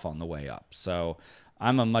get off on the way up. So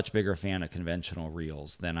I'm a much bigger fan of conventional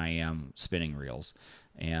reels than I am spinning reels.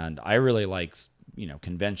 And I really like,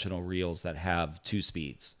 conventional reels that have 2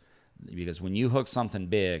 speeds, because when you hook something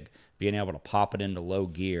big, being able to pop it into low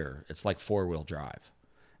gear, it's like 4-wheel drive.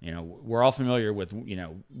 We're all familiar with,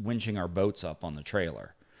 winching our boats up on the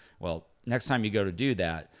trailer. Well, next time you go to do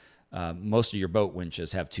that, most of your boat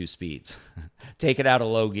winches have 2 speeds. Take it out of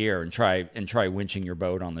low gear and try winching your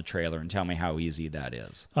boat on the trailer and tell me how easy that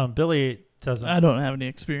is. Billy doesn't. I don't have any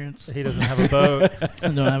experience. He doesn't have a boat. I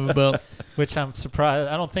don't have a boat. Which I'm surprised.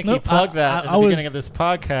 I don't think Nope, he plugged that in the beginning of this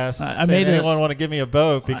podcast. I made anyone want to give me a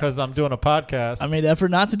boat because I'm doing a podcast. I made effort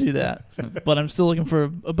not to do that, but I'm still looking for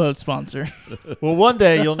a boat sponsor. Well, one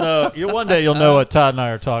day you'll know. One day you'll know what Todd and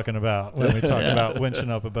I are talking about when we talk about winching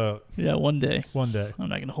up a boat. Yeah, one day. One day. I'm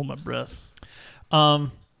not gonna hold my breath. What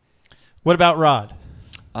about rod?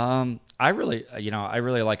 I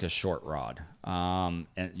really like a short rod. And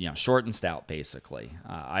short and stout, basically.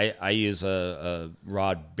 I use a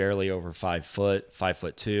rod barely over 5 foot,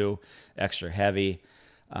 5'2", extra heavy.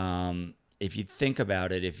 If you think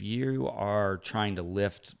about it, if you are trying to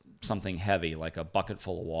lift something heavy like a bucket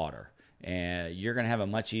full of water, you're going to have a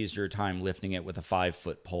much easier time lifting it with a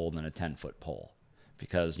 5-foot pole than a 10-foot pole,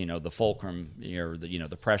 because the fulcrum,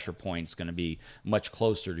 the pressure point is going to be much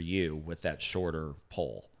closer to you with that shorter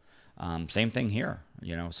pole. Same thing here,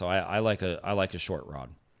 so I like a short rod.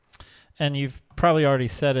 And you've probably already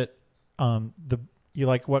said it. You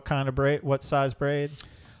like what kind of braid? What size braid?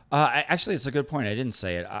 Actually, it's a good point. I didn't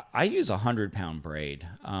say it. I use a 100-pound braid.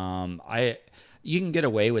 You can get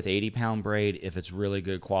away with 80-pound braid if it's really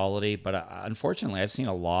good quality, but unfortunately, I've seen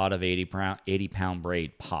a lot of 80-pound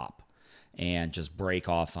braid pop and just break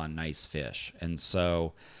off on nice fish. And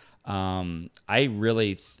so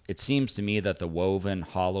it seems to me that the woven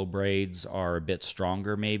hollow braids are a bit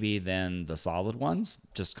stronger maybe than the solid ones,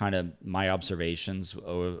 just kind of my observations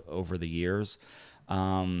over the years.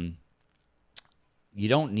 You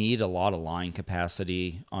don't need a lot of line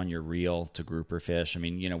capacity on your reel to grouper fish. I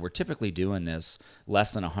mean, we're typically doing this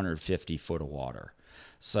less than 150 foot of water.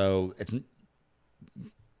 So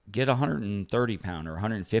get 130 pound or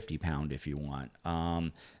 150 pound if you want.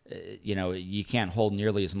 You can't hold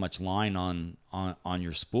nearly as much line on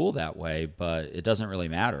your spool that way, but it doesn't really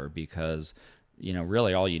matter because,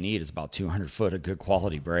 really all you need is about 200 foot of good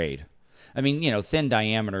quality braid. I mean, thin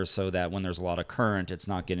diameter so that when there's a lot of current, it's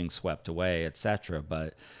not getting swept away, etc.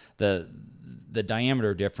 But the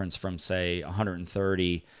diameter difference from, say,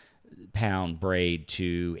 130 pound braid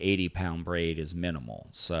to 80 pound braid is minimal.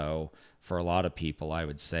 So for a lot of people, I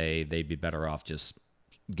would say they'd be better off just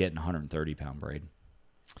getting 130 pound braid.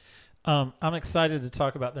 I'm excited to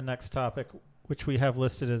talk about the next topic, which we have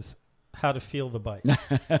listed as how to feel the bite.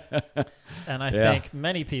 And I think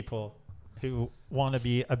many people who want to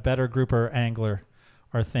be a better grouper angler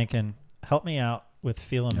are thinking, help me out with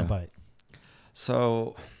feeling the bite.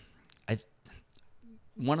 So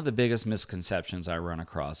one of the biggest misconceptions I run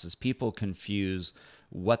across is people confuse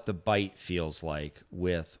what the bite feels like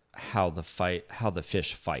with how the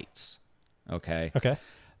fish fights. Okay.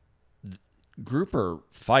 Grouper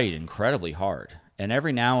fight incredibly hard, and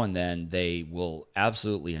every now and then they will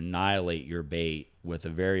absolutely annihilate your bait with a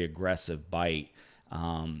very aggressive bite.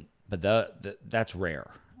 But that's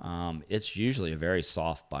rare. It's usually a very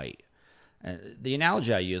soft bite. The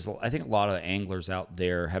analogy I use, I think a lot of anglers out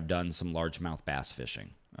there have done some largemouth bass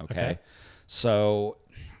fishing. Okay. So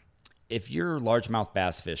if you're largemouth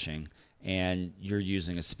bass fishing and you're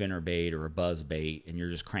using a spinner bait or a buzz bait and you're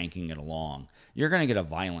just cranking it along, you're going to get a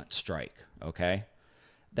violent strike. Okay.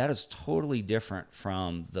 That is totally different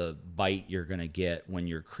from the bite you're going to get when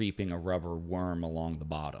you're creeping a rubber worm along the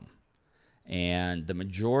bottom. And the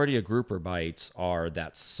majority of grouper bites are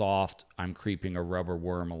that soft, I'm creeping a rubber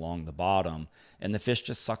worm along the bottom, and the fish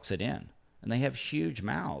just sucks it in. And they have huge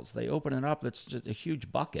mouths. They open it up, it's just a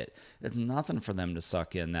huge bucket. It's nothing for them to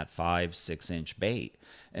suck in that 5-6 inch bait.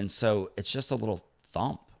 And so it's just a little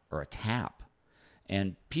thump or a tap.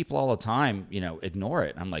 And people all the time, ignore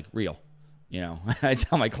it. I'm like, reel, You know, I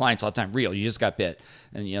tell my clients all the time, reel, you just got bit.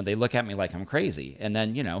 And, you know, they look at me like I'm crazy. And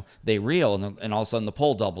then, you know, they reel and all of a sudden the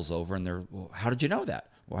pole doubles over and they're, well, how did you know that?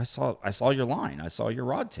 Well, I saw your line. I saw your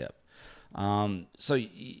rod tip. So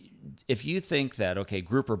if you think that, okay,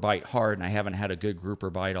 grouper bite hard and I haven't had a good grouper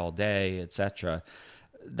bite all day, etc.,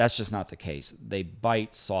 that's just not the case. They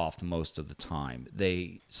bite soft most of the time.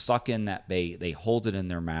 They suck in that bait. They hold it in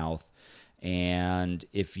their mouth. And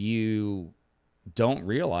if you don't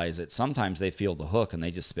realize it, sometimes they feel the hook and they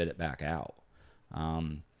just spit it back out.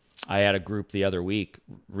 I had a group the other week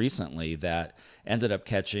recently that ended up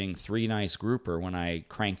catching 3 nice grouper when I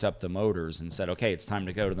cranked up the motors and said, okay, it's time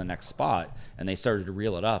to go to the next spot. And they started to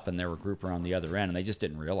reel it up and there were grouper on the other end and they just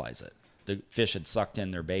didn't realize it. The fish had sucked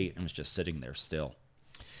in their bait and was just sitting there still.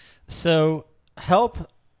 So help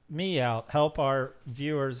me out, help our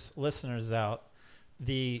viewers, listeners out.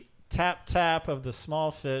 The tap of the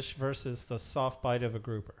small fish versus the soft bite of a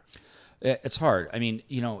grouper. It's hard. I mean,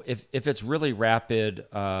 you know, if it's really rapid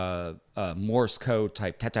Morse code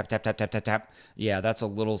type tap, tap, tap, tap, tap, tap, tap, yeah, that's a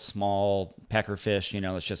little small pecker fish, you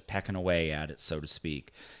know, it's just pecking away at it, so to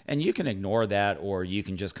speak. And you can ignore that or you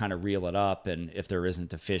can just kind of reel it up. And if there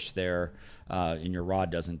isn't a fish there and your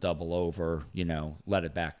rod doesn't double over, you know, let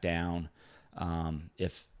it back down.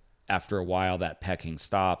 If after a while that pecking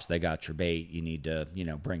stops, they got your bait, you need to, you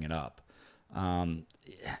know, bring it up.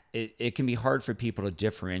 It can be hard for people to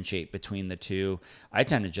differentiate between the two. I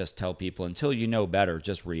tend to just tell people until you know better,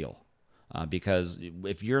 just reel. Because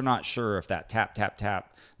if you're not sure if that tap, tap,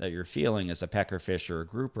 tap that you're feeling is a pecker fish or a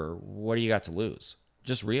grouper, what do you got to lose?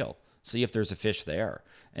 Just reel. See if there's a fish there.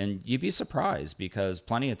 And you'd be surprised because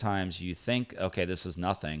plenty of times you think, okay, this is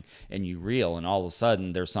nothing, and you reel, and all of a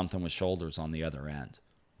sudden there's something with shoulders on the other end.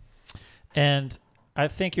 And I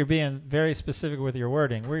think you're being very specific with your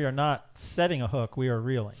wording. We are not setting a hook. We are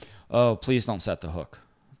reeling. Oh, please don't set the hook.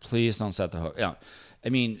 Please don't set the hook. Yeah. I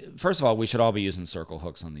mean, first of all, we should all be using circle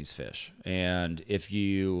hooks on these fish. And if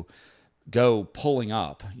you go pulling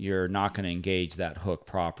up, you're not going to engage that hook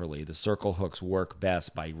properly. The circle hooks work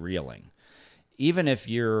best by reeling. Even if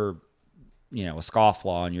you're, you know, a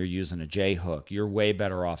scofflaw and you're using a J hook, you're way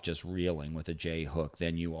better off just reeling with a J hook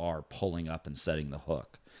than you are pulling up and setting the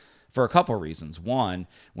hook. For a couple of reasons. One,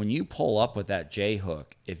 when you pull up with that J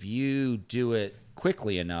hook, if you do it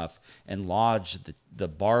quickly enough and lodge the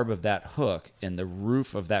barb of that hook in the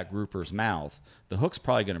roof of that grouper's mouth, the hook's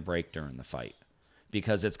probably going to break during the fight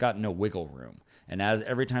because it's got no wiggle room. And as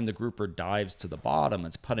every time the grouper dives to the bottom,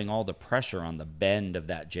 it's putting all the pressure on the bend of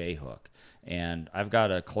that J hook. And I've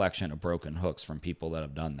got a collection of broken hooks from people that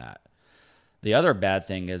have done that. The other bad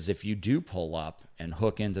thing is if you do pull up and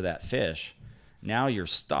hook into that fish, now you're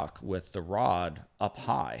stuck with the rod up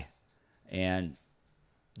high, and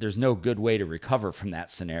there's no good way to recover from that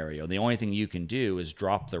scenario. The only thing you can do is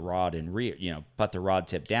drop the rod and reel, you know, put the rod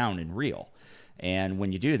tip down and reel. And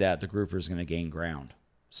when you do that, the grouper is going to gain ground.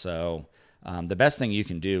 So the best thing you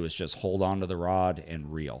can do is just hold on to the rod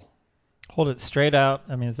and reel. Hold it straight out.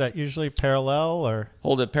 I mean, is that usually parallel or?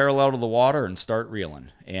 Hold it parallel to the water and start reeling.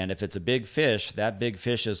 And if it's a big fish, that big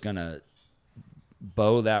fish is going to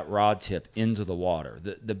bow that rod tip into the water.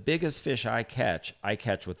 The biggest fish I catch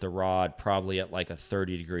with the rod probably at like a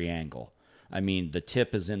 30-degree angle. I mean, the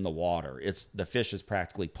tip is in the water. The fish is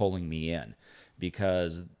practically pulling me in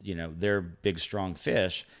because, you know, they're big, strong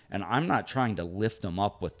fish, and I'm not trying to lift them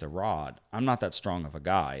up with the rod. I'm not that strong of a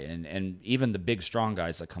guy, and even the big, strong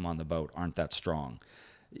guys that come on the boat aren't that strong.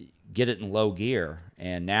 Get it in low gear,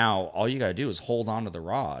 and now all you got to do is hold on to the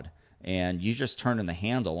rod, and you just turn in the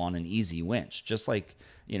handle on an easy winch. Just like,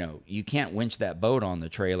 you know, you can't winch that boat on the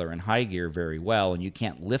trailer in high gear very well, and you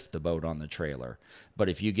can't lift the boat on the trailer. But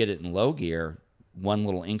if you get it in low gear, one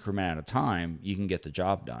little increment at a time, you can get the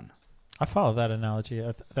job done. I follow that analogy.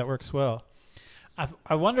 That works well.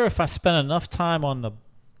 I wonder if I spent enough time on the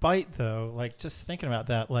bite, though, like just thinking about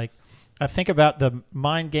that. Like, I think about the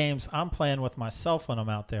mind games I'm playing with myself when I'm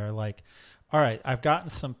out there. Like, all right, I've gotten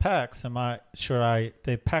some pecks. Am I sure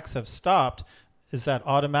the pecks have stopped? Is that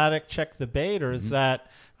automatic check the bait, or is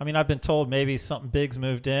that, I mean, I've been told maybe something big's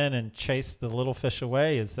moved in and chased the little fish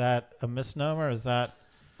away. Is that a misnomer? Is that?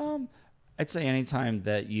 I'd say anytime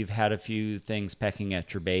that you've had a few things pecking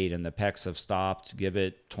at your bait and the pecks have stopped, give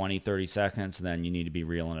it 20, 30 seconds, then you need to be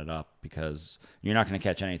reeling it up because you're not going to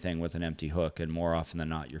catch anything with an empty hook, and more often than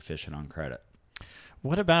not, you're fishing on credit.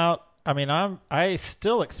 What about, I mean, I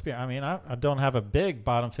still experience, I mean, I don't have a big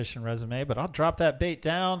bottom fishing resume, but I'll drop that bait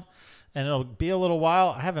down and it'll be a little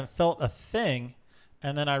while. I haven't felt a thing.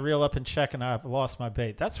 And then I reel up and check and I've lost my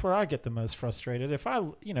bait. That's where I get the most frustrated. If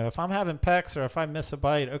I'm having pecks or if I miss a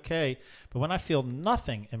bite, okay. But when I feel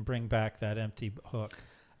nothing and bring back that empty hook.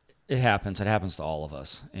 It happens. It happens to all of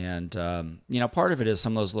us. And, part of it is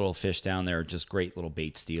some of those little fish down there are just great little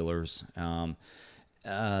bait stealers. The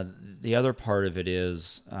other part of it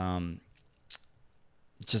is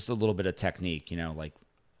just a little bit of technique, like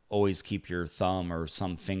always keep your thumb or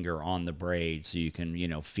some finger on the braid so you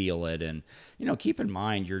can, feel it. And, keep in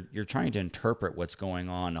mind, you're trying to interpret what's going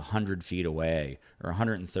on 100 feet away or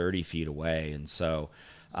 130 feet away. And so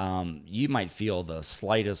you might feel the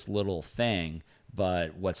slightest little thing,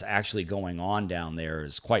 but what's actually going on down there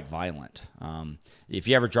is quite violent. If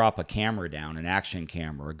you ever drop a camera down, an action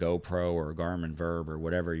camera, a GoPro or a Garmin Verb or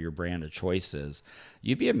whatever your brand of choice is,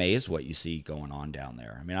 you'd be amazed what you see going on down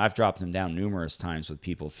there. I mean, I've dropped them down numerous times with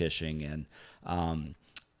people fishing, and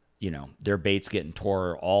their bait's getting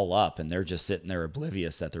tore all up, and they're just sitting there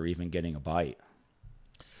oblivious that they're even getting a bite.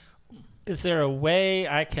 Is there a way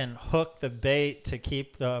I can hook the bait to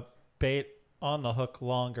keep the bait on the hook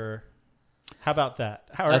longer? How about that?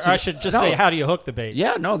 I should just say, how do you hook the bait?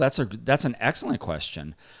 Yeah, no, that's an excellent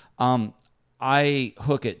question. I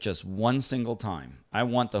hook it just one single time. I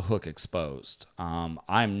want the hook exposed.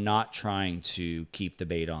 I'm not trying to keep the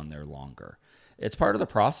bait on there longer. It's part of the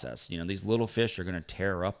process. These little fish are going to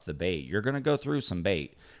tear up the bait. You're going to go through some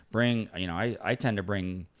bait. I tend to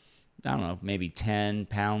bring, I don't know, maybe 10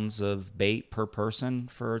 pounds of bait per person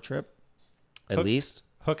for a trip, at least.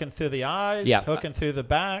 Hooking through the eyes, yeah. Hooking through the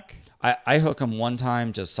back. I hook them one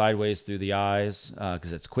time just sideways through the eyes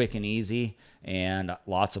because it's quick and easy, and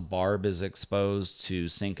lots of barb is exposed to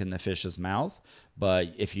sink in the fish's mouth.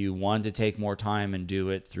 But if you wanted to take more time and do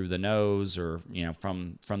it through the nose or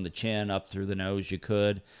from the chin up through the nose, you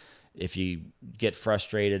could. If you get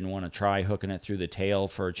frustrated and want to try hooking it through the tail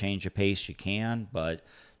for a change of pace, you can. But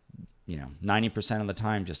 90% of the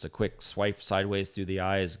time, just a quick swipe sideways through the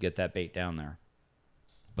eyes, get that bait down there.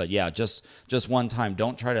 But yeah, just one time.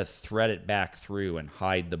 Don't try to thread it back through and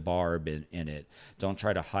hide the barb in it. Don't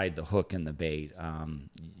try to hide the hook in the bait.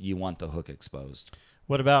 You want the hook exposed.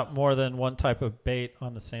 What about more than one type of bait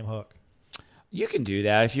on the same hook? You can do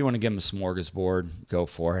that. If you want to give them a smorgasbord, go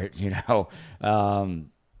for it. You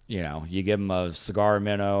give them a cigar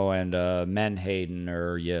minnow and a menhaden,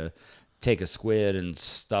 or you take a squid and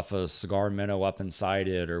stuff a cigar minnow up inside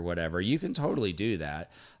it or whatever. You can totally do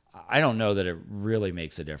that. I don't know that it really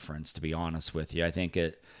makes a difference, to be honest with you. I think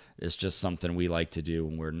it's just something we like to do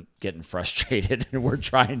when we're getting frustrated and we're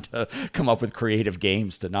trying to come up with creative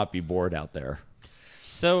games to not be bored out there.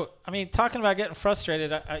 So, talking about getting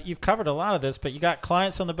frustrated, you've covered a lot of this, but you got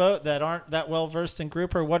clients on the boat that aren't that well versed in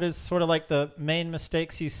grouper. What is sort of like the main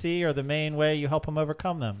mistakes you see, or the main way you help them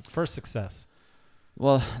overcome them for success?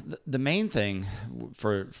 Well, the main thing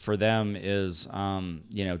for them is,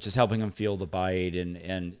 just helping them feel the bite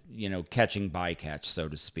and catching bycatch, so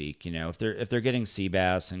to speak. If they're getting sea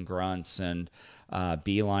bass and grunts and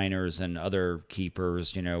beeliners and other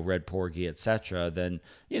keepers, red porgy, etc., then,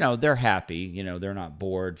 they're happy. They're not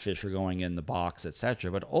bored. Fish are going in the box, etc.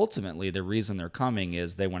 But ultimately, the reason they're coming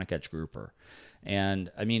is they want to catch grouper. And,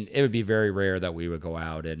 it would be very rare that we would go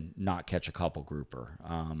out and not catch a couple grouper.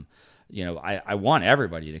 I want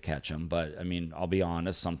everybody to catch them, but I'll be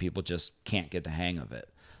honest, some people just can't get the hang of it.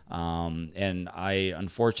 And I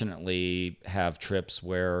unfortunately have trips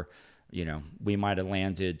where, we might have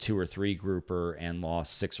landed 2 or 3 grouper and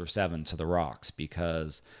lost 6 or 7 to the rocks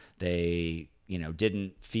because they,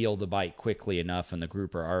 didn't feel the bite quickly enough, and the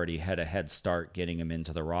grouper already had a head start getting them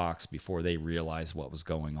into the rocks before they realized what was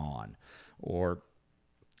going on. Or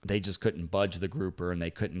they just couldn't budge the grouper and they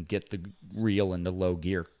couldn't get the reel into low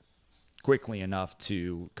gear quickly enough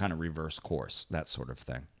to kind of reverse course, that sort of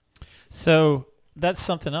thing. So that's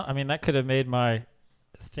something else. That could have made my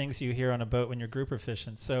things you hear on a boat when you're grouper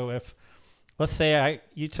fishing. So if, let's say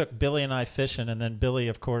you took Billy and I fishing, and then Billy,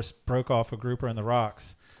 of course, broke off a grouper in the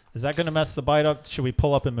rocks, is that going to mess the bite up? Should we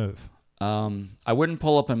pull up and move? I wouldn't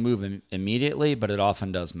pull up and move immediately, but it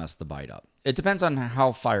often does mess the bite up. It depends on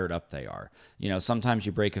how fired up they are. Sometimes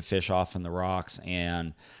you break a fish off in the rocks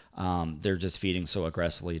and they're just feeding so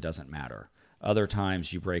aggressively it doesn't matter. Other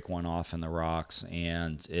times you break one off in the rocks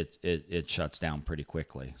and it shuts down pretty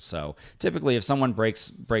quickly. So typically if someone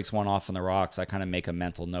breaks one off in the rocks, I kind of make a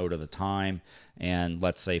mental note of the time, and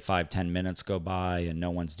let's say 5-10 minutes go by and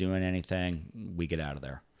no one's doing anything, we get out of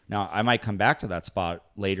there. Now, I might come back to that spot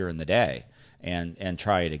later in the day and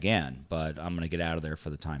try it again, but I'm going to get out of there for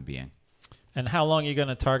the time being. And how long are you going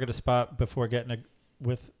to target a spot before getting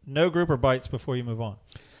with no grouper bites before you move on?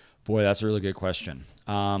 Boy, that's a really good question.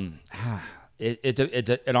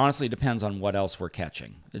 It honestly depends on what else we're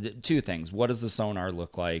catching. 2 things. What does the sonar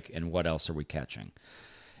look like, and what else are we catching?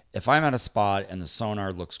 if I'm at a spot and the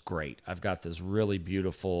sonar looks great, I've got this really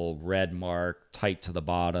beautiful red mark tight to the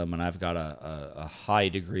bottom, and I've got a high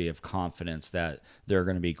degree of confidence that they're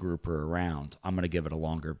going to be grouper around, I'm going to give it a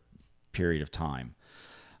longer period of time.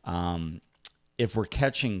 If we're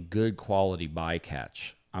catching good quality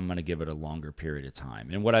bycatch, I'm going to give it a longer period of time.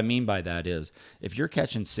 And what I mean by that is, if you're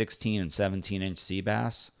catching 16 and 17-inch sea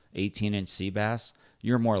bass, 18-inch sea bass,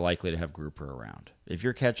 you're more likely to have grouper around. If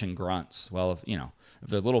you're catching grunts, well, if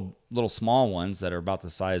they're little small ones that are about the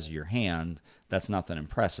size of your hand, that's nothing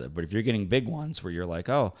impressive. But if you're getting big ones where you're like,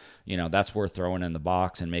 oh, that's worth throwing in the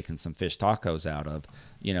box and making some fish tacos out of,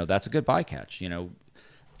 that's a good bycatch.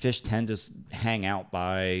 Fish tend to hang out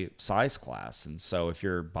by size class. And so if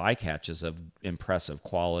your bycatch is of impressive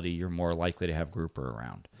quality, you're more likely to have grouper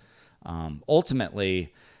around.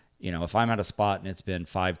 Ultimately, if I'm at a spot and it's been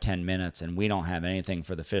 5-10 minutes and we don't have anything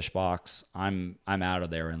for the fish box, I'm out of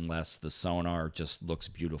there unless the sonar just looks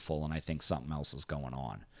beautiful and I think something else is going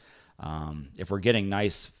on. If we're getting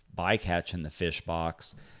nice bycatch in the fish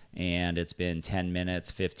box and it's been 10 minutes,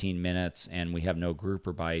 15 minutes, and we have no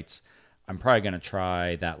grouper bites, I'm probably going to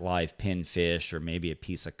try that live pinfish or maybe a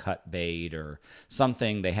piece of cut bait or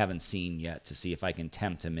something they haven't seen yet to see if I can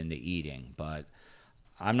tempt them into eating. But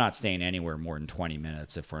I'm not staying anywhere more than 20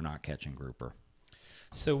 minutes if we're not catching grouper.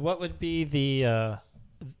 So what would be the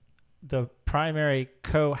primary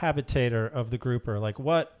cohabitator of the grouper? Like,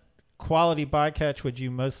 what quality bycatch would you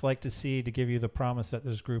most like to see to give you the promise that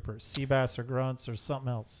there's groupers? Sea bass or grunts or something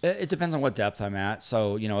else? It depends on what depth I'm at.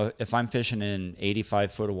 So, if I'm fishing in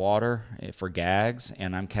 85 foot of water for gags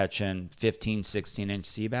and I'm catching 15, 16-inch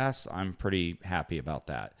sea bass, I'm pretty happy about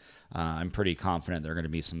that. I'm pretty confident there are going to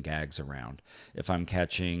be some gags around. If I'm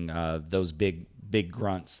catching those big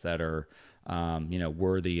grunts that are,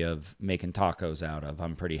 worthy of making tacos out of,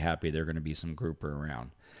 I'm pretty happy there are going to be some grouper around.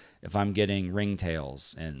 If I'm getting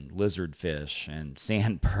ringtails and lizardfish and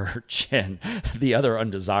sand perch and the other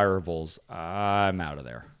undesirables, I'm out of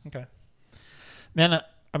there. Okay. Man,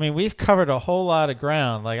 I mean, we've covered a whole lot of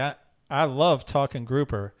ground. Like, I love talking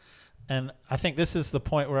grouper. And I think this is the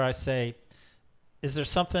point where I say, is there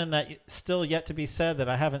something that still yet to be said that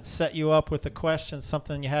I haven't set you up with a question,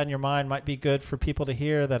 something you had in your mind might be good for people to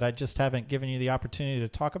hear that I just haven't given you the opportunity to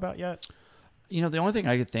talk about yet? The only thing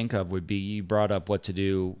I could think of would be, you brought up what to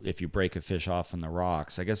do if you break a fish off in the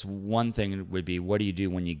rocks. I guess one thing would be, what do you do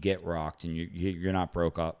when you get rocked and you're not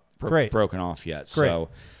broken off yet? Great. So,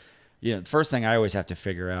 the first thing I always have to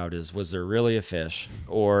figure out is, was there really a fish,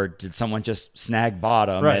 or did someone just snag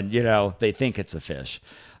bottom right. and, they think it's a fish?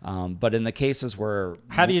 But in the cases where...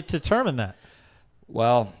 How do you determine that?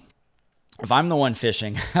 Well, if I'm the one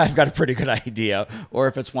fishing, I've got a pretty good idea. Or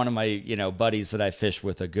if it's one of my, buddies that I fish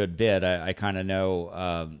with a good bit, I kind of know,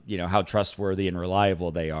 how trustworthy and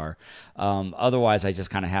reliable they are. Otherwise, I just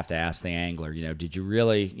kind of have to ask the angler, did you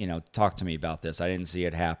really, talk to me about this? I didn't see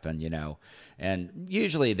it happen, And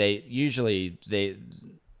usually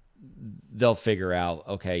they'll figure out,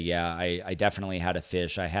 okay, yeah, I definitely had a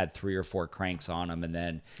fish. I had 3 or 4 cranks on him, and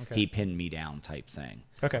then he pinned me down type thing.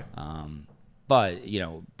 Okay. But,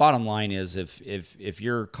 bottom line is, if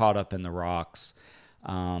you're caught up in the rocks,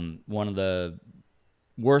 one of the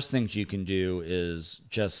worst things you can do is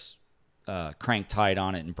just crank tight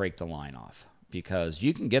on it and break the line off, because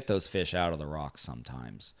you can get those fish out of the rocks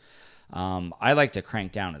sometimes. I like to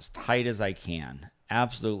crank down as tight as I can,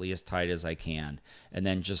 absolutely as tight as I can, and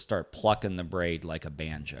then just start plucking the braid like a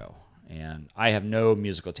banjo. And I have no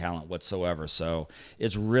musical talent whatsoever, so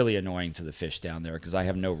it's really annoying to the fish down there because I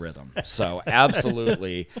have no rhythm. So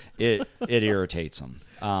absolutely, it irritates them.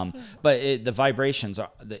 But the vibrations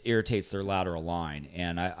that irritates their lateral line.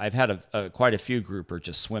 And I've had quite a few grouper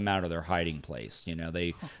just swim out of their hiding place.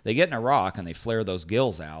 They get in a rock and they flare those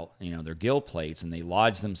gills out, their gill plates, and they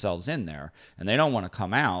lodge themselves in there, and they don't want to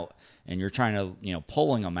come out. And you're trying to,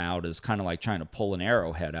 pulling them out is kind of like trying to pull an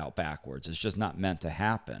arrowhead out backwards. It's just not meant to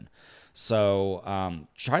happen. So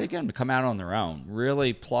try to get them to come out on their own.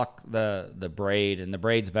 Really pluck the braid, and the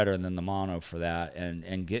braid's better than the mono for that.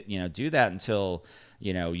 And get do that until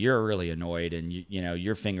you're really annoyed and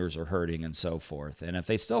your fingers are hurting and so forth. And if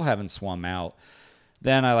they still haven't swum out,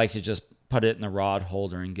 then I like to just put it in the rod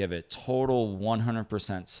holder and give it total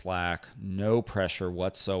 100% slack, no pressure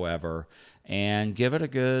whatsoever, and give it a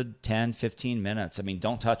good 10, 15 minutes. I mean,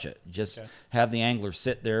 don't touch it. Just have the angler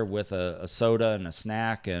sit there with a soda and a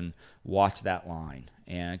snack and watch that line.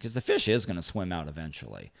 And because the fish is going to swim out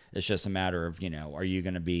eventually. It's just a matter of, are you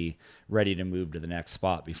going to be ready to move to the next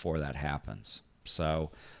spot before that happens? So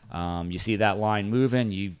you see that line moving,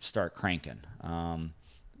 you start cranking.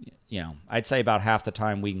 I'd say about half the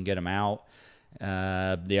time we can get them out.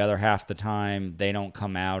 The other half the time, they don't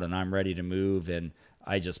come out, and I'm ready to move, and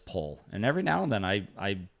I just pull. And every now and then,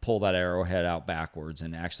 I pull that arrowhead out backwards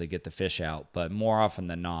and actually get the fish out. But more often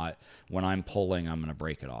than not, when I'm pulling, I'm going to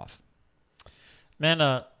break it off. Man,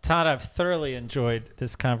 Todd, I've thoroughly enjoyed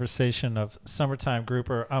this conversation of summertime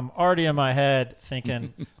grouper. I'm already in my head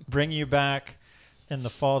thinking bring you back in the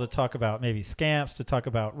fall to talk about maybe scamps, to talk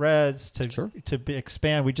about reds, to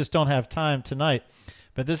expand. We just don't have time tonight.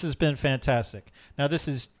 But this has been fantastic. Now, this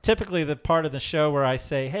is typically the part of the show where I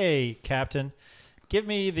say, hey, Captain, give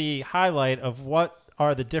me the highlight of what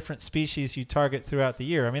are the different species you target throughout the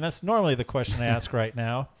year. I mean, that's normally the question I ask right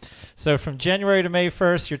now. So from January to May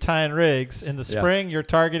 1st, you're tying rigs. In the spring, you're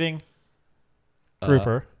targeting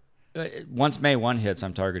grouper. Once May 1 hits,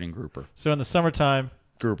 I'm targeting grouper. So in the summertime.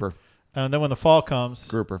 Grouper. And then when the fall comes.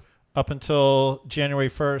 Grouper. Up until January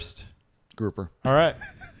 1st. Grouper. All right.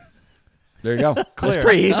 There you go. Clear. That's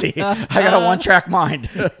pretty easy. I got a one-track mind.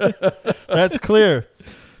 That's clear.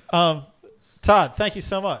 Todd, thank you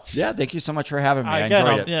so much. Yeah, thank you so much for having me. I enjoyed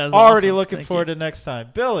enjoyed it. Yeah, it was already awesome. Looking forward to next time.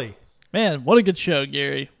 Billy. Man, what a good show,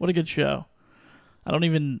 Gary. What a good show.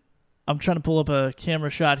 I'm trying to pull up a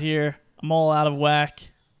camera shot here. I'm all out of whack.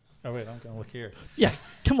 Oh, wait, I'm going to look here. Yeah,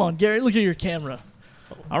 come on, Gary. Look at your camera.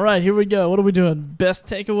 All right, here we go. What are we doing? Best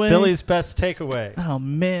takeaway? Billy's best takeaway. Oh,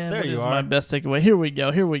 man. There what you is are. my best takeaway? Here we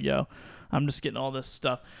go. I'm just getting all this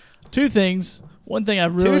stuff. Two things. One thing I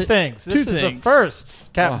really... Two things. This is a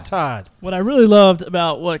first, Captain Todd. What I really loved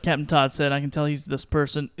about what Captain Todd said, I can tell he's this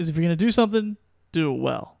person, is if you're going to do something, do it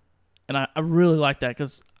well. And I really like that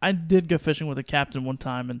because I did go fishing with a captain one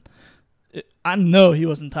time, and I know he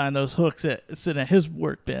wasn't tying those hooks sitting at his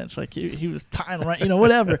workbench. Like he was tying right,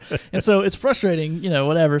 whatever. And so it's frustrating,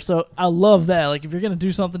 whatever. So I love that. Like if you're going to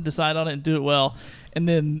do something, decide on it and do it well. And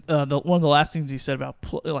then one of the last things he said about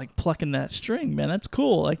plucking that string, man, that's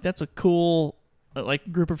cool. Like that's a cool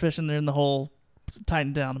grouper fishing there in the hole,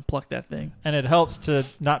 tighten down and pluck that thing. And it helps to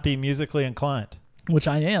not be musically inclined. Which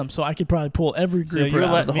I am, so I could probably pull every grouper so you're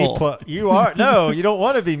out of the hole. You are no, you don't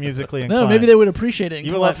want to be musically inclined. No, maybe they would appreciate it. And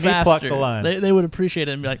you would let me faster. pluck the line. They would appreciate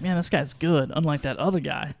it and be like, "Man, this guy's good," unlike that other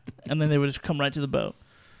guy. And then they would just come right to the boat.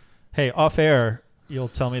 Hey, off air, you'll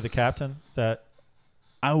tell me the captain that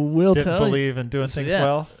I will didn't tell believe in doing things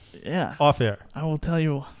well. Yeah, off air. I will tell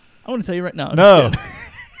you. I want to tell you right now. No,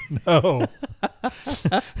 no.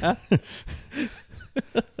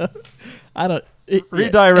 I don't.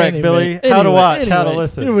 Redirect, anyway, Billy. How to watch, how to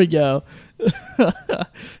listen. Here we go.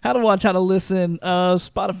 How to watch, how to listen.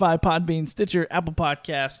 Spotify, Podbean, Stitcher, Apple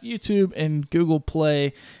Podcasts, YouTube, and Google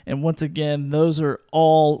Play. And once again, those are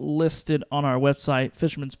all listed on our website,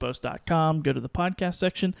 fishermanspost.com. Go to the podcast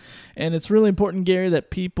section. And it's really important, Gary, that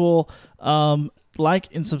people like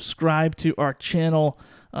and subscribe to our channel.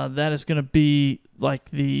 That is going to be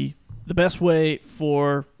like the best way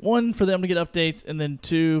for them to get updates, and then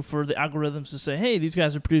two, for the algorithms to say, hey, these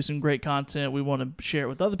guys are producing great content. We want to share it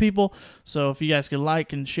with other people. So if you guys can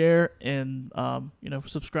like and share and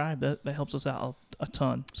subscribe, that helps us out a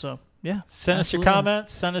ton. So yeah, send us your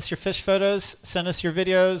comments, send us your fish photos, send us your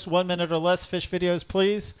videos, 1 minute or less fish videos,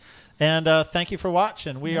 please. And thank you for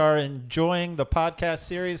watching. We are enjoying the podcast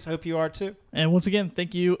series. Hope you are too. And once again,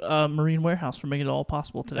 thank you, Marine Warehouse, for making it all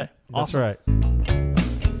possible today. That's awesome. right.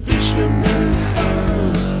 Fisherman.